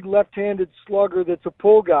 big left-handed slugger that's a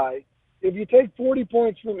pull guy, if you take 40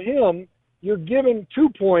 points from him, you're giving 2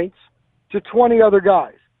 points to 20 other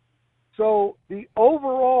guys. So the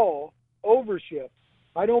overall overshift,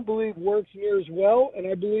 I don't believe works near as well, and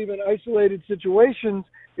I believe in isolated situations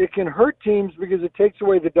it can hurt teams because it takes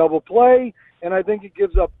away the double play, and I think it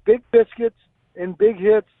gives up big biscuits and big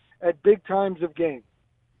hits at big times of game.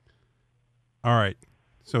 All right.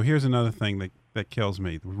 So here's another thing that kills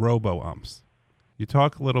me, robo-umps. You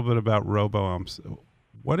talk a little bit about robo-umps.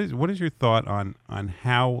 What is your thought on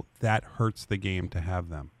how that hurts the game to have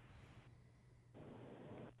them?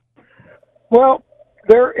 Well,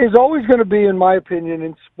 there is always going to be, in my opinion,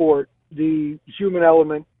 in sport, the human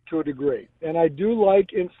element to a degree. And I do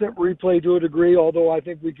like instant replay to a degree, although I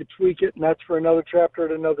think we could tweak it, and that's for another chapter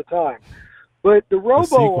at another time. But the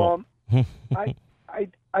robo-ump,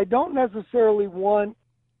 I don't necessarily want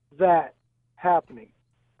that happening.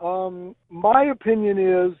 My opinion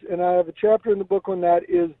is, and I have a chapter in the book on that,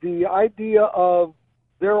 is the idea of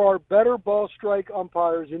there are better ball strike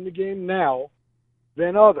umpires in the game now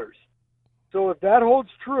than others. So if that holds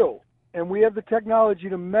true, and we have the technology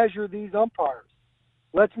to measure these umpires,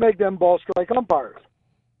 let's make them ball strike umpires.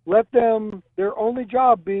 Let them, their only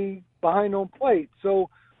job be behind home plate. So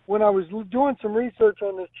when I was doing some research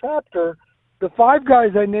on this chapter, the 5 guys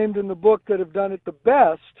I named in the book that have done it the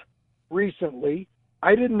best recently,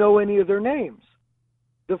 I didn't know any of their names.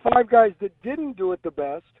 The 5 guys that didn't do it the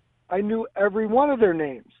best, I knew every one of their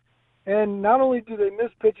names. And not only do they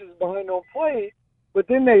miss pitches behind home plate, but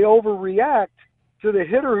then they overreact to the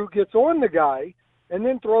hitter who gets on the guy and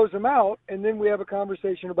then throws him out, and then we have a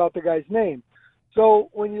conversation about the guy's name. So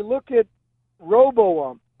when you look at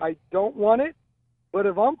robo-ump, I don't want it, but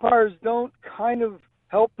if umpires don't kind of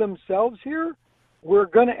help themselves here, we're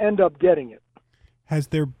going to end up getting it. Has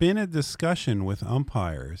there been a discussion with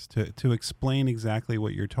umpires to explain exactly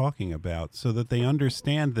what you're talking about so that they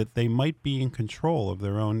understand that they might be in control of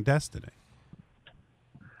their own destiny?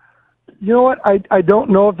 You know what? I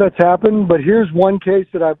don't know if that's happened, but here's one case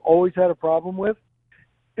that I've always had a problem with.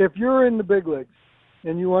 If you're in the big leagues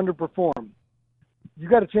and you underperform, you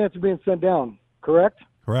got a chance of being sent down, correct?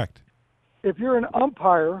 Correct. If you're an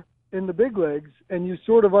umpire in the big leagues and you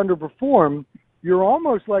sort of underperform, you're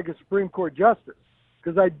almost like a Supreme Court justice.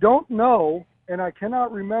 Because I don't know, and I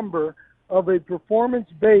cannot remember, of a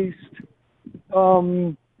performance-based,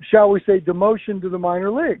 shall we say, demotion to the minor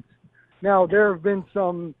leagues. Now, there have been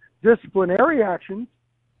some disciplinary actions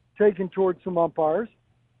taken towards some umpires,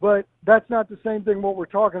 but that's not the same thing what we're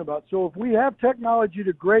talking about. So if we have technology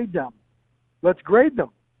to grade them, let's grade them.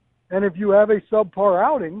 And if you have a subpar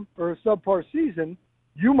outing or a subpar season,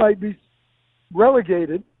 you might be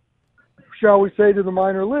relegated, shall we say, to the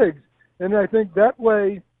minor leagues. And I think that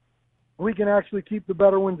way we can actually keep the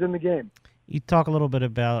better ones in the game. You talk a little bit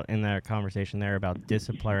about, in that conversation there, about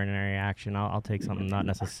disciplinary action. I'll take something not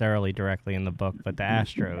necessarily directly in the book, but the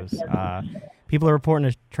Astros. People are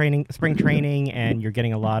reporting to spring training, and you're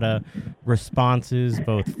getting a lot of responses,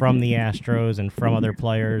 both from the Astros and from other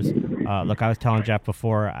players. Look, I was telling Jeff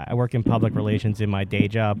before, I work in public relations in my day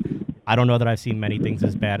job. I don't know that I've seen many things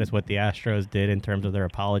as bad as what the Astros did in terms of their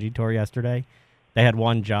apology tour yesterday. They had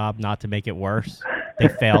one job, not to make it worse. They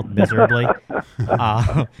failed miserably.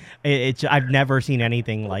 I've never seen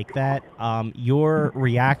anything like that. Your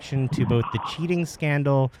reaction to both the cheating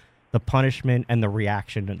scandal the punishment and the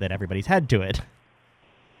reaction that everybody's had to it.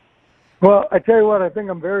 Well, I tell you what, I think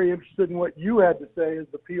I'm very interested in what you had to say is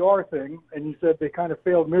the PR thing, and you said they kind of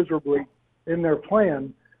failed miserably in their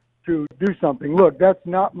plan to do something. Look, that's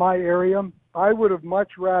not my area. I would have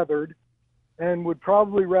much rathered, and would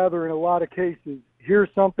probably rather in a lot of cases, hear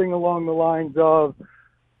something along the lines of,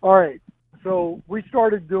 all right, so we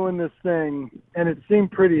started doing this thing, and it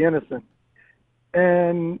seemed pretty innocent.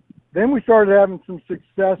 And then we started having some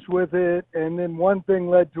success with it, and then one thing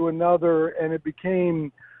led to another, and it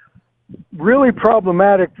became really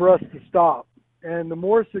problematic for us to stop. And the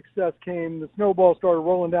more success came, the snowball started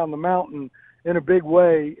rolling down the mountain in a big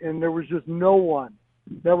way, and there was just no one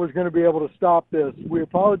that was going to be able to stop this. We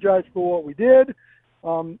apologize for what we did.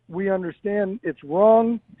 We understand it's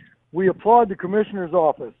wrong. We applaud the commissioner's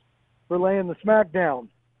office for laying the smack down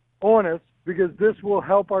on us, because this will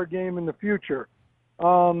help our game in the future.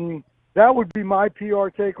 That would be my PR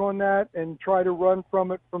take on that, and try to run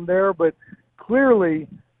from it from there. But clearly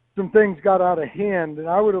some things got out of hand, and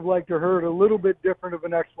I would have liked to heard a little bit different of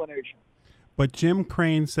an explanation. But Jim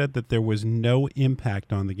Crane said that there was no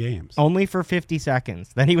impact on the games. Only for 50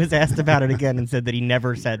 seconds. Then he was asked about it again and said that he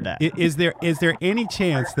never said that. Is there any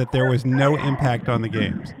chance that there was no impact on the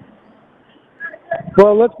games?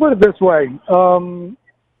 Well, let's put it this way.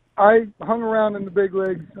 I hung around in the big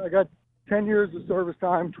leagues. I got 10 years of service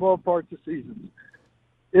time, 12 parts of seasons.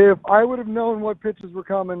 If I would have known what pitches were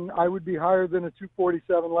coming, I would be higher than a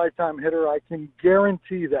 247 lifetime hitter. I can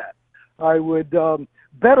guarantee that. I would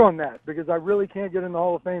bet on that, because I really can't get in the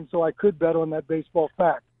Hall of Fame, so I could bet on that baseball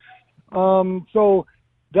fact. So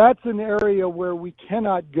that's an area where we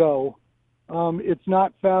cannot go. It's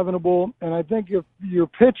not fathomable, and I think if your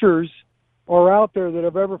pitchers are out there that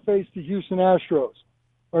have ever faced the Houston Astros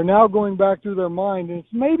are now going back through their mind, and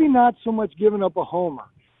it's maybe not so much giving up a homer,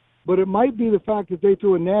 but it might be the fact that they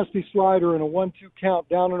threw a nasty slider in a 1-2 count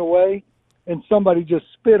down and away, and somebody just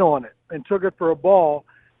spit on it and took it for a ball,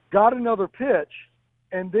 got another pitch,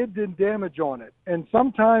 and then did damage on it. And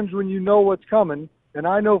sometimes when you know what's coming, and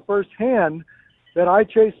I know firsthand that I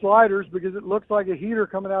chase sliders because it looks like a heater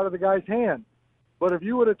coming out of the guy's hand. But if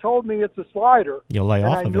you would have told me it's a slider, You'll lay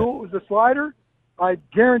off and I of knew it. it was a slider, I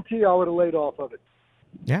guarantee I would have laid off of it.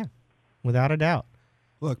 Yeah, without a doubt.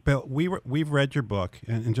 Look, Bill, we've read your book,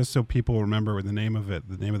 and just so people remember the name of it,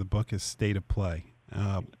 the name of the book is State of Play.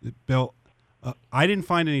 Bill, I didn't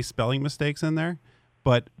find any spelling mistakes in there,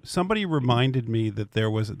 but somebody reminded me that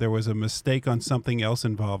there was a mistake on something else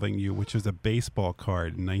involving you, which was a baseball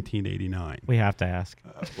card in 1989. We have to ask.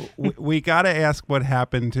 We got to ask what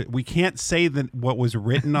happened. We can't say that what was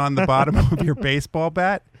written on the bottom of your baseball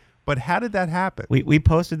bat, but how did that happen? We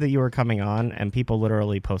posted that you were coming on, and people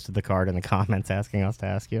literally posted the card in the comments asking us to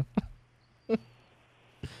ask you.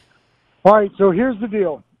 All right, so here's the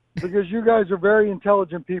deal. Because you guys are very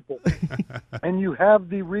intelligent people, and you have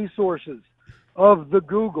the resources of the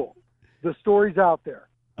Google. The story's out there.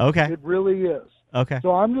 Okay. It really is. Okay.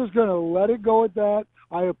 So I'm just going to let it go at that.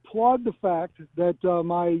 I applaud the fact that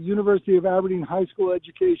my University of Aberdeen high school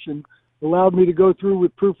education allowed me to go through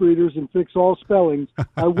with proofreaders and fix all spellings.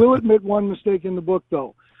 I will admit one mistake in the book,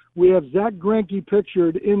 though. We have Zach Greinke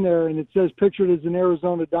pictured in there, and it says pictured as an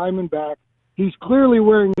Arizona Diamondback. He's clearly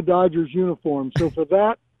wearing the Dodgers uniform. So for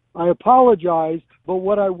that, I apologize. But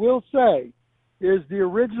what I will say is the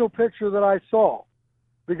original picture that I saw,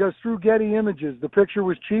 because through Getty Images, the picture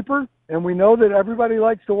was cheaper, and we know that everybody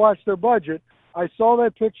likes to watch their budget. I saw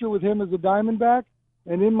that picture with him as a Diamondback,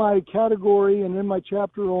 and in my category and in my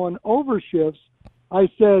chapter on overshifts, I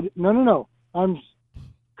said, no. I'm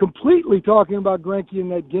completely talking about Greinke in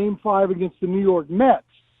that Game 5 against the New York Mets,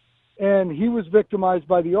 and he was victimized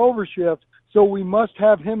by the overshift, so we must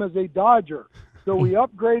have him as a Dodger. So we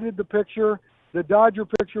upgraded the picture. The Dodger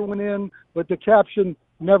picture went in, but the caption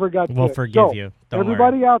never got fixed. We'll forgive you. Don't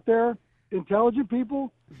everybody worry. out there, intelligent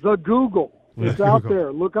people, the Google. It's out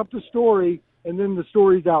there. Look up the story, and then the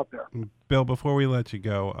story's out there. Bill, before we let you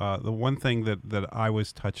go, the one thing that I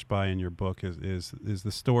was touched by in your book is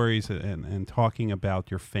the stories and talking about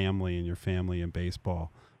your family in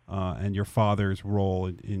baseball, and your father's role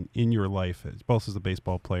in your life, both as a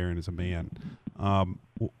baseball player and as a man.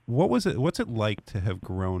 What's it like to have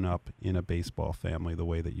grown up in a baseball family the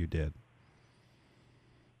way that you did?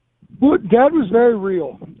 Well, Dad was very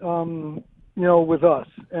real, with us.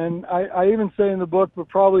 And I even say in the book, but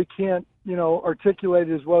probably can't, articulate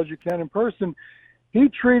it as well as you can in person. He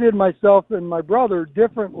treated myself and my brother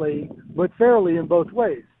differently, but fairly in both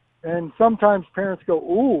ways. And sometimes parents go,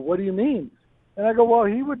 ooh, what do you mean? And I go, well,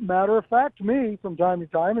 he would matter-of-fact me from time to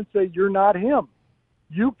time and say, you're not him.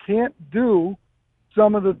 You can't do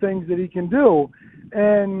some of the things that he can do.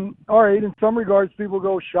 And, all right, in some regards, people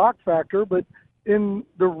go shock factor, but in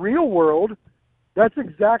the real world, that's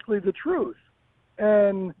exactly the truth.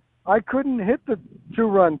 And I couldn't hit the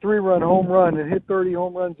 2-run, 3-run home run and hit 30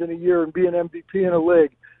 home runs in a year and be an MVP in a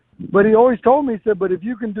league. But he always told me, he said, but if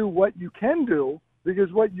you can do what you can do,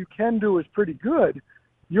 because what you can do is pretty good,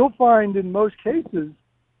 you'll find in most cases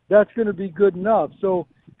that's going to be good enough. So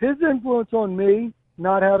his influence on me,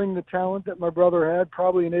 not having the talent that my brother had,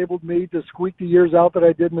 probably enabled me to squeak the years out that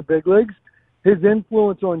I did in the big leagues. His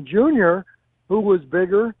influence on Junior, who was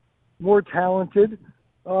bigger, more talented,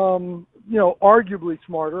 arguably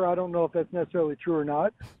smarter. I don't know if that's necessarily true or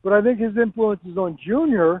not, but I think his influences on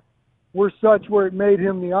Junior were such where it made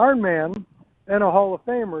him the Iron Man and a Hall of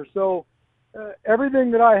Famer. So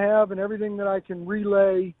everything that I have and everything that I can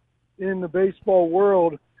relay in the baseball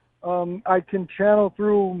world, I can channel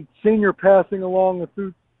through Senior passing along a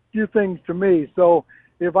few things to me. So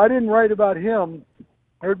if I didn't write about him,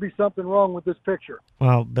 there'd be something wrong with this picture.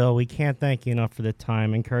 Well, Bill, we can't thank you enough for the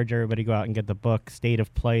time. Encourage everybody to go out and get the book, State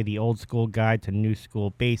of Play, The Old School Guide to New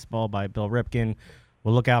School Baseball by Bill Ripken.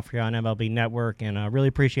 We'll look out for you on MLB Network, and really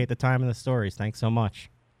appreciate the time and the stories. Thanks so much.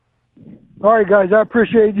 All right, guys, I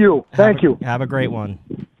appreciate you. Thank you. Have a great one.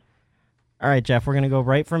 All right, Jeff, we're going to go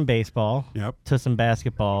right from baseball to some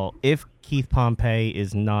basketball if Keith Pompey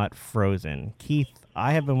is not frozen. Keith,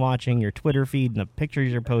 I have been watching your Twitter feed and the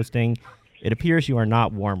pictures you're posting. It appears you are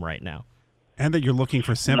not warm right now. And that you're looking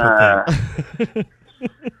for sympathy.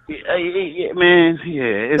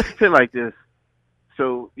 It's feel like this.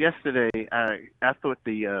 So yesterday, I thought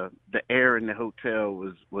the air in the hotel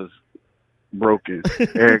was broken,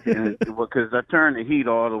 because I turned the heat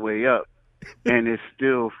all the way up, and it's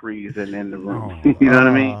still freezing in the room. You know what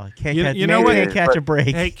I mean? You know what? Can't catch a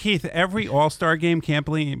break. Hey, Keith, every All-Star game can't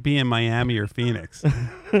be in Miami or Phoenix.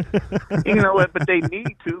 You know what? But they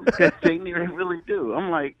need to. They really do. I'm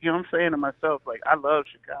like, I'm saying to myself, like, I love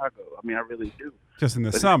Chicago. I mean, I really do. Just in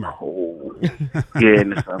the summer. Yeah, in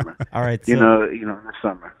the summer. All right. So, in the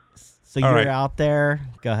summer. So you're out there.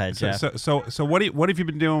 Go ahead, Jeff. So what have you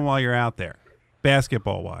been doing while you're out there?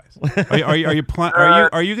 Basketball wise, are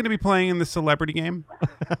you going to be playing in the celebrity game?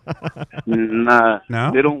 Nah,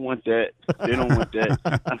 no, they don't want that. They don't want that.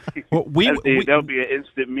 Well, that'll be an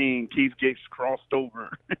instant meme. Keith gets crossed over.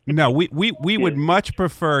 No, we would much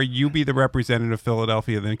prefer you be the representative of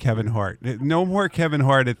Philadelphia than Kevin Hart. No more Kevin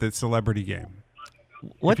Hart at the celebrity game.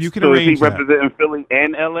 If you can arrange is he representing Philly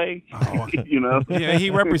and LA? Oh, yeah, he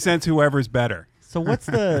represents whoever's better. So what's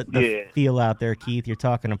the feel out there, Keith? You're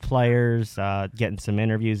talking to players, getting some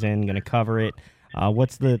interviews in, going to cover it.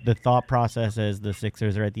 What's the thought process as the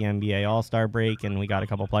Sixers are at the NBA All-Star break and we got a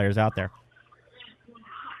couple players out there?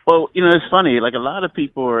 Well, it's funny. Like, a lot of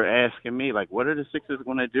people are asking me, like, what are the Sixers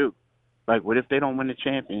going to do? Like, what if they don't win the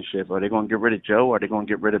championship? Are they going to get rid of Joe? Are they going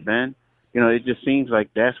to get rid of Ben? It just seems like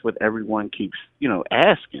that's what everyone keeps,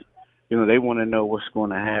 asking. They want to know what's going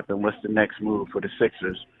to happen. What's the next move for the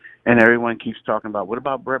Sixers? And everyone keeps talking about, what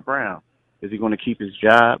about Brett Brown? Is he going to keep his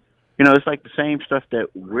job? It's like the same stuff that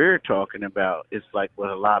we're talking about. It's like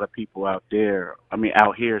what a lot of people out here,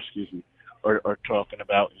 are talking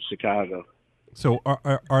about in Chicago. So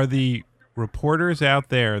are the reporters out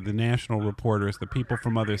there, the national reporters, the people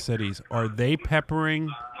from other cities, are they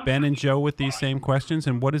peppering Ben and Joe with these same questions?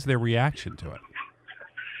 And what is their reaction to it?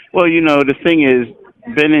 Well, the thing is,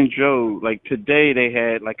 Ben and Joe, like today they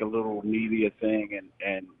had like a little media thing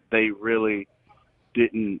and they really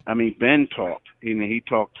didn't. I mean, Ben talked, he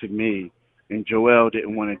talked to me, and Joel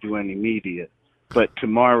didn't want to do any media. But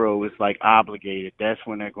tomorrow is like obligated. That's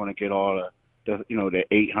when they're going to get all the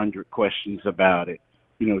 800 questions about it.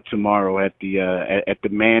 Tomorrow at the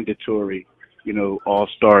mandatory,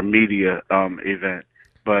 All-Star media event.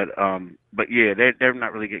 But yeah, they're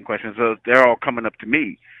not really getting questions. So they're all coming up to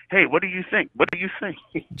me. Hey, what do you think? What do you think?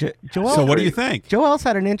 So what do you think? Joel's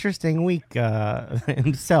had an interesting week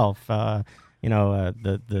himself. The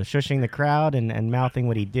shushing the crowd and mouthing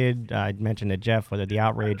what he did. I mentioned to Jeff whether the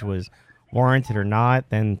outrage was warranted or not.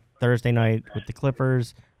 Then Thursday night with the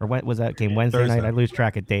Clippers, or when was that game? Wednesday night? I lose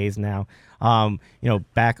track of days now.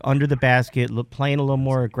 Back under the basket, playing a little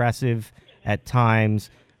more aggressive at times.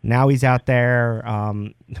 Now he's out there.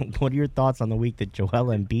 What are your thoughts on the week that Joel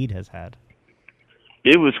Embiid has had?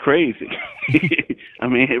 It was crazy. I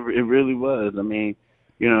mean, it really was. I mean,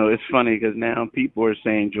 it's funny because now people are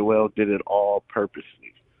saying Joel did it all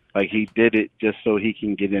purposely. Like, he did it just so he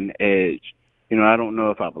can get an edge. I don't know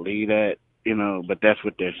if I believe that, but that's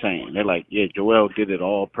what they're saying. They're like, yeah, Joel did it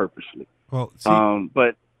all purposely. Well, see,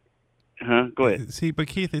 but Go ahead. See, but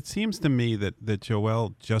Keith, it seems to me that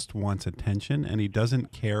Joel just wants attention, and he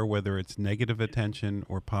doesn't care whether it's negative attention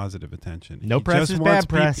or positive attention. No He press just is wants bad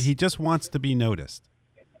press. He just wants to be noticed.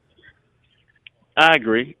 I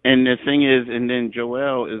agree. And the thing is, and then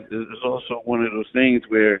Joel is also one of those things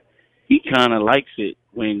where he kind of likes it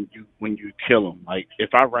when you kill him. Like if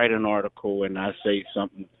I write an article and I say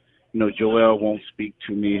something, Joel won't speak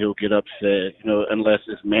to me. He'll get upset, unless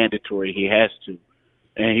it's mandatory. He has to.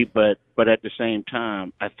 And but at the same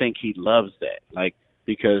time, I think he loves that. Like,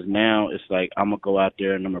 because now it's like, I'm going to go out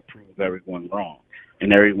there and I'm going to prove everyone wrong.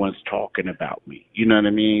 And everyone's talking about me. You know what I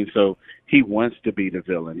mean? So he wants to be the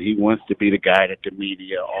villain. He wants to be the guy that the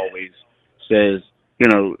media always says,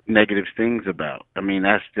 negative things about. I mean,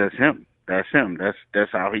 that's just him. That's him.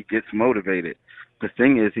 That's how he gets motivated. The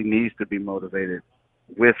thing is, he needs to be motivated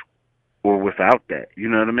with or without that. You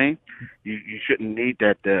know what I mean? You shouldn't need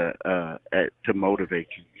that to motivate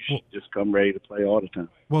you. You should just come ready to play all the time.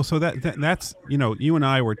 Well, so that's you and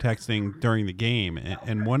I were texting during the game,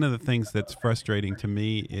 and one of the things that's frustrating to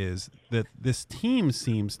me is that this team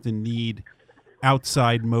seems to need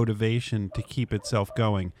outside motivation to keep itself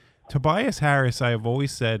going. Tobias Harris, I have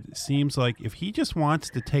always said, seems like if he just wants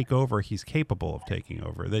to take over, he's capable of taking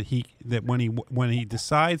over. That when he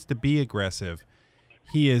decides to be aggressive,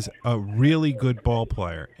 he is a really good ball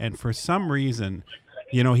player. And for some reason,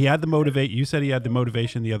 he had you said he had the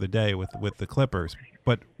motivation the other day with the Clippers.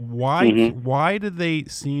 But why do they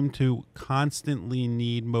seem to constantly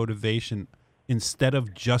need motivation instead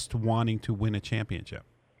of just wanting to win a championship?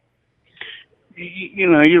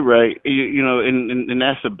 You're right. And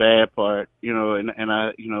that's a bad part. And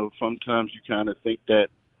I, sometimes you kind of think that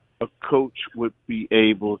a coach would be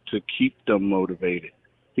able to keep them motivated,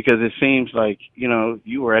 because it seems like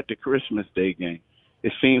you were at the Christmas Day game.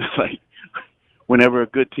 It seems like whenever a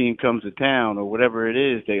good team comes to town or whatever it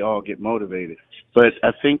is, they all get motivated. But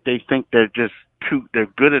I think they think they're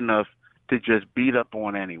good enough to just beat up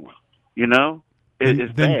on anyone.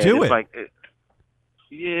 It's then bad. Do it's it. Like,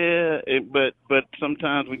 but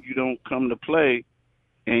sometimes when you don't come to play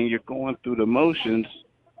and you're going through the motions,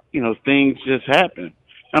 things just happen.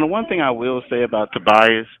 Now, the one thing I will say about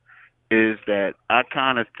Tobias is that I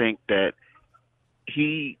kind of think that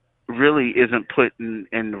he really isn't put in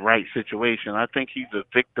the right situation. I think he's a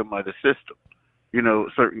victim of the system,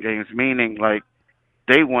 certain games, meaning like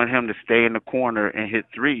they want him to stay in the corner and hit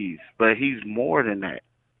threes, but he's more than that.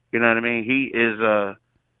 You know what I mean? He is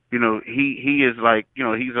he is like,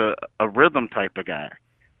 he's a rhythm type of guy.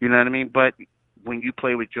 You know what I mean? But when you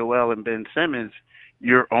play with Joel and Ben Simmons,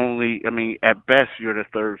 at best, you're the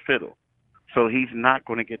third fiddle. So he's not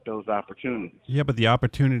going to get those opportunities. Yeah, but the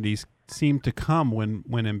opportunities seem to come when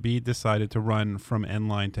Embiid decided to run from end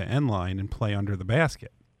line to end line and play under the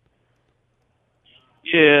basket.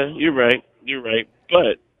 Yeah, you're right.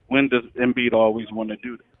 But when does Embiid always want to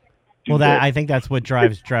do that? I think that's what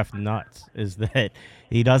drives Jeff nuts, is that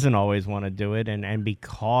he doesn't always want to do it, and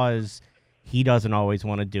because he doesn't always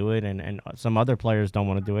want to do it, and some other players don't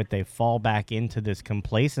want to do it, they fall back into this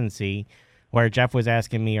complacency. Where Jeff was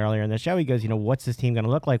asking me earlier in the show, he goes, what's this team going to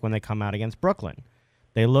look like when they come out against Brooklyn?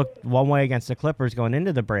 They looked one way against the Clippers going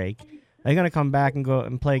into the break. They're going to come back and go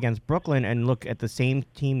and play against Brooklyn and look at the same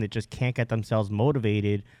team that just can't get themselves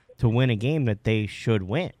motivated to win a game that they should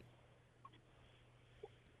win.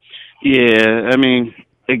 Yeah,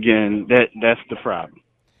 again, that's the problem.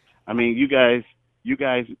 You guys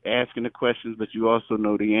asking the questions, but you also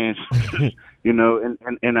know the answers,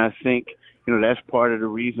 and I think, that's part of the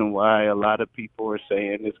reason why a lot of people are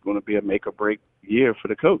saying it's going to be a make or break year for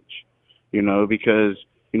the coach, because,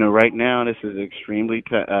 right now this is extremely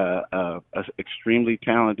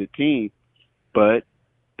talented team, but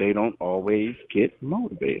they don't always get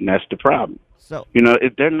motivated, and that's the problem. So,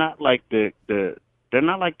 if they're not like they're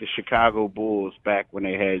not like the Chicago Bulls back when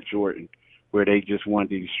they had Jordan, where they just wanted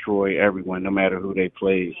to destroy everyone, no matter who they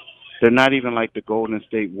played. They're not even like the Golden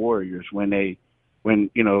State Warriors when a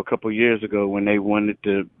couple of years ago when they wanted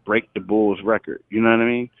to break the Bulls record. You know what I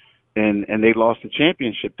mean? And they lost the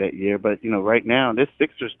championship that year. But, right now this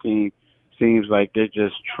Sixers team seems like they're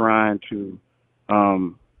just trying to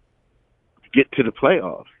get to the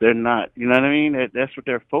playoffs. They're not, you know what I mean? That's what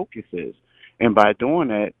their focus is. And by doing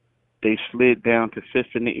that, they slid down to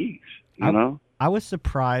fifth in the East, you know? I was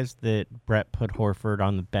surprised that Brett put Horford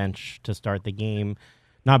on the bench to start the game,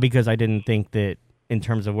 not because I didn't think that in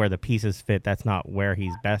terms of where the pieces fit, that's not where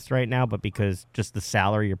he's best right now, but because just the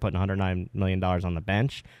salary, you're putting $109 million on the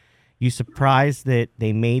bench. You surprised that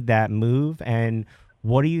they made that move? And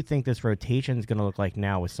what do you think this rotation is going to look like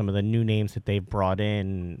now with some of the new names that they've brought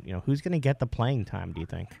in? Who's going to get the playing time, do you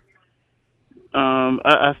think?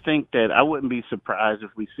 I think that I wouldn't be surprised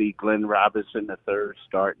if we see Glenn Robinson the third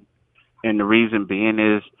starting, and the reason being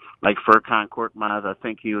is like Furkan Korkmaz. I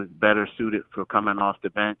think he was better suited for coming off the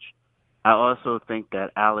bench. I also think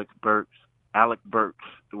that Alec Burks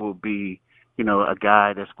will be, a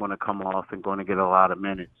guy that's going to come off and going to get a lot of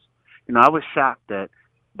minutes. I was shocked that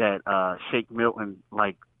Shake Milton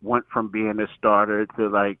went from being a starter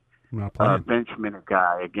to bench minute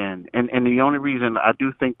guy again. And the only reason I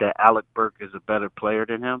do think that Alec Burke is a better player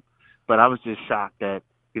than him, but I was just shocked that,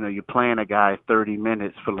 you're playing a guy 30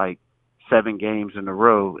 minutes for 7 games in a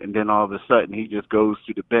row, and then all of a sudden he just goes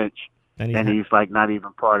to the bench and he's not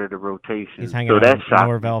even part of the rotation. He's hanging out in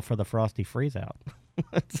Norvell for the Frosty Freeze out.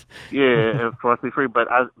 Yeah, Frosty Free. But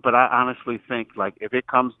I honestly think if it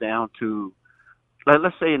comes down to,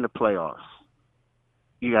 let's say in the playoffs,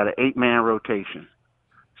 you got an 8-man rotation.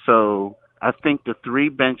 So I think the 3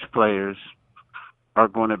 bench players are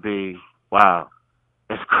going to be, wow,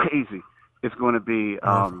 that's crazy. It's going to be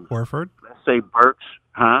Horford. Let's say Burks,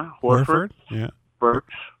 Horford, yeah,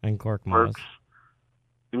 Burks and Korkmaz.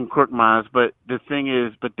 But the thing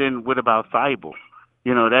is, then what about Thibault?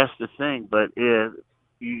 That's the thing. But I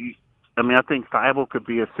think Thibault could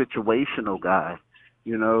be a situational guy.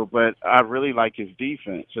 But I really like his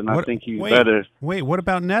defense, and I think he's better. Wait, what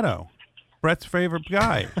about Neto? Brett's favorite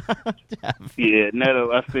guy. Yeah,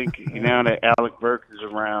 Neto. I think now that Alec Burke is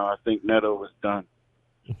around, I think Neto was done.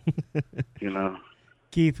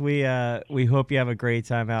 Keith, we hope you have a great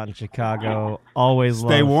time out in Chicago. Always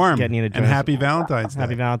stay warm getting you to join and us. happy Valentine's Day.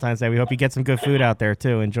 Happy Valentine's Day. We hope you get some good food out there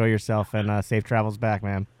too. Enjoy yourself and safe travels back,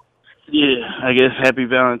 man. Yeah, I guess happy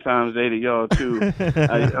Valentine's Day to y'all too.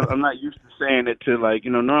 I'm not used to saying it to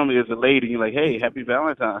normally as a lady you're like, hey, happy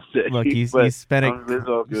Valentine's Day. Look, you spent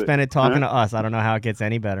it talking to us. I don't know how it gets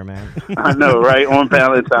any better, man. I know, right? On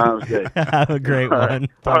Valentine's Day. Have a great one.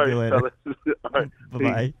 Talk to you later. All right.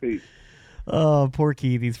 Bye-bye. Peace. Oh, poor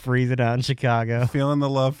Keith. He's freezing out in Chicago. Feeling the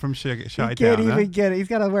love from Chi He Town. can't even get it. He's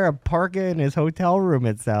got to wear a parka in his hotel room,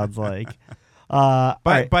 it sounds like.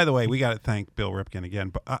 By the way, we got to thank Bill Ripken again.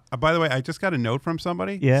 But by the way, I just got a note from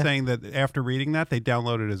somebody saying that after reading that, they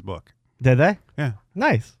downloaded his book. Did they? Yeah.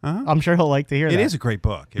 Nice. Uh-huh. I'm sure he'll like to hear that. It is a great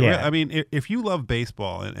book. Yeah. I mean, if you love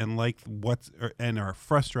baseball and like and are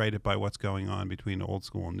frustrated by what's going on between old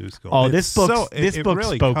school and new school, oh, this book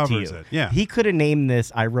really spoke covers to you. it. Yeah. He could have named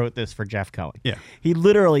this. I wrote this for Jeff Cohen. Yeah. He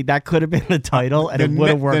literally that could have been the title, and it would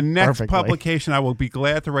have worked. The next perfectly. publication, I will be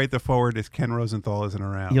glad to write the forward is Ken Rosenthal isn't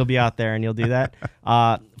around. You'll be out there and you'll do that.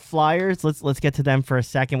 Flyers. Let's get to them for a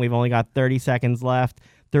second. We've only got 30 seconds left.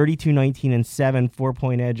 32-19-7,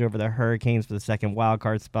 4-point edge over the Hurricanes for the second wild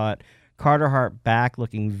card spot. Carter Hart back,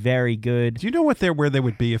 looking very good. Do you know where they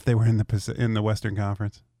would be if they were in the Western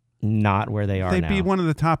Conference? Not where they are They'd now. be one of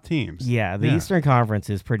the top teams. Yeah, the Eastern Conference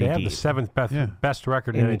is pretty deep. They deep. have the 7th best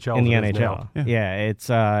record in the NHL. In the NHL. Yeah, it's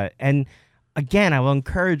and again, I will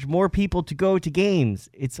encourage more people to go to games.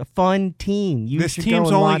 It's a fun team. This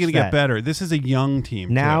team's only going to get better. This is a young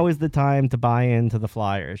team. Now is the time to buy into the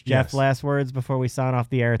Flyers. Jeff, Yes. last words before we sign off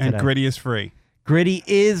the air today. And Gritty is free. Gritty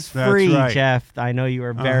is free, That's right. Jeff. I know you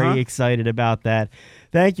are very excited about that.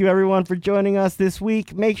 Thank you, everyone, for joining us this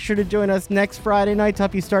week. Make sure to join us next Friday night to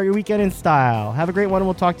help you start your weekend in style. Have a great one, and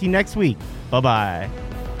we'll talk to you next week. Bye-bye.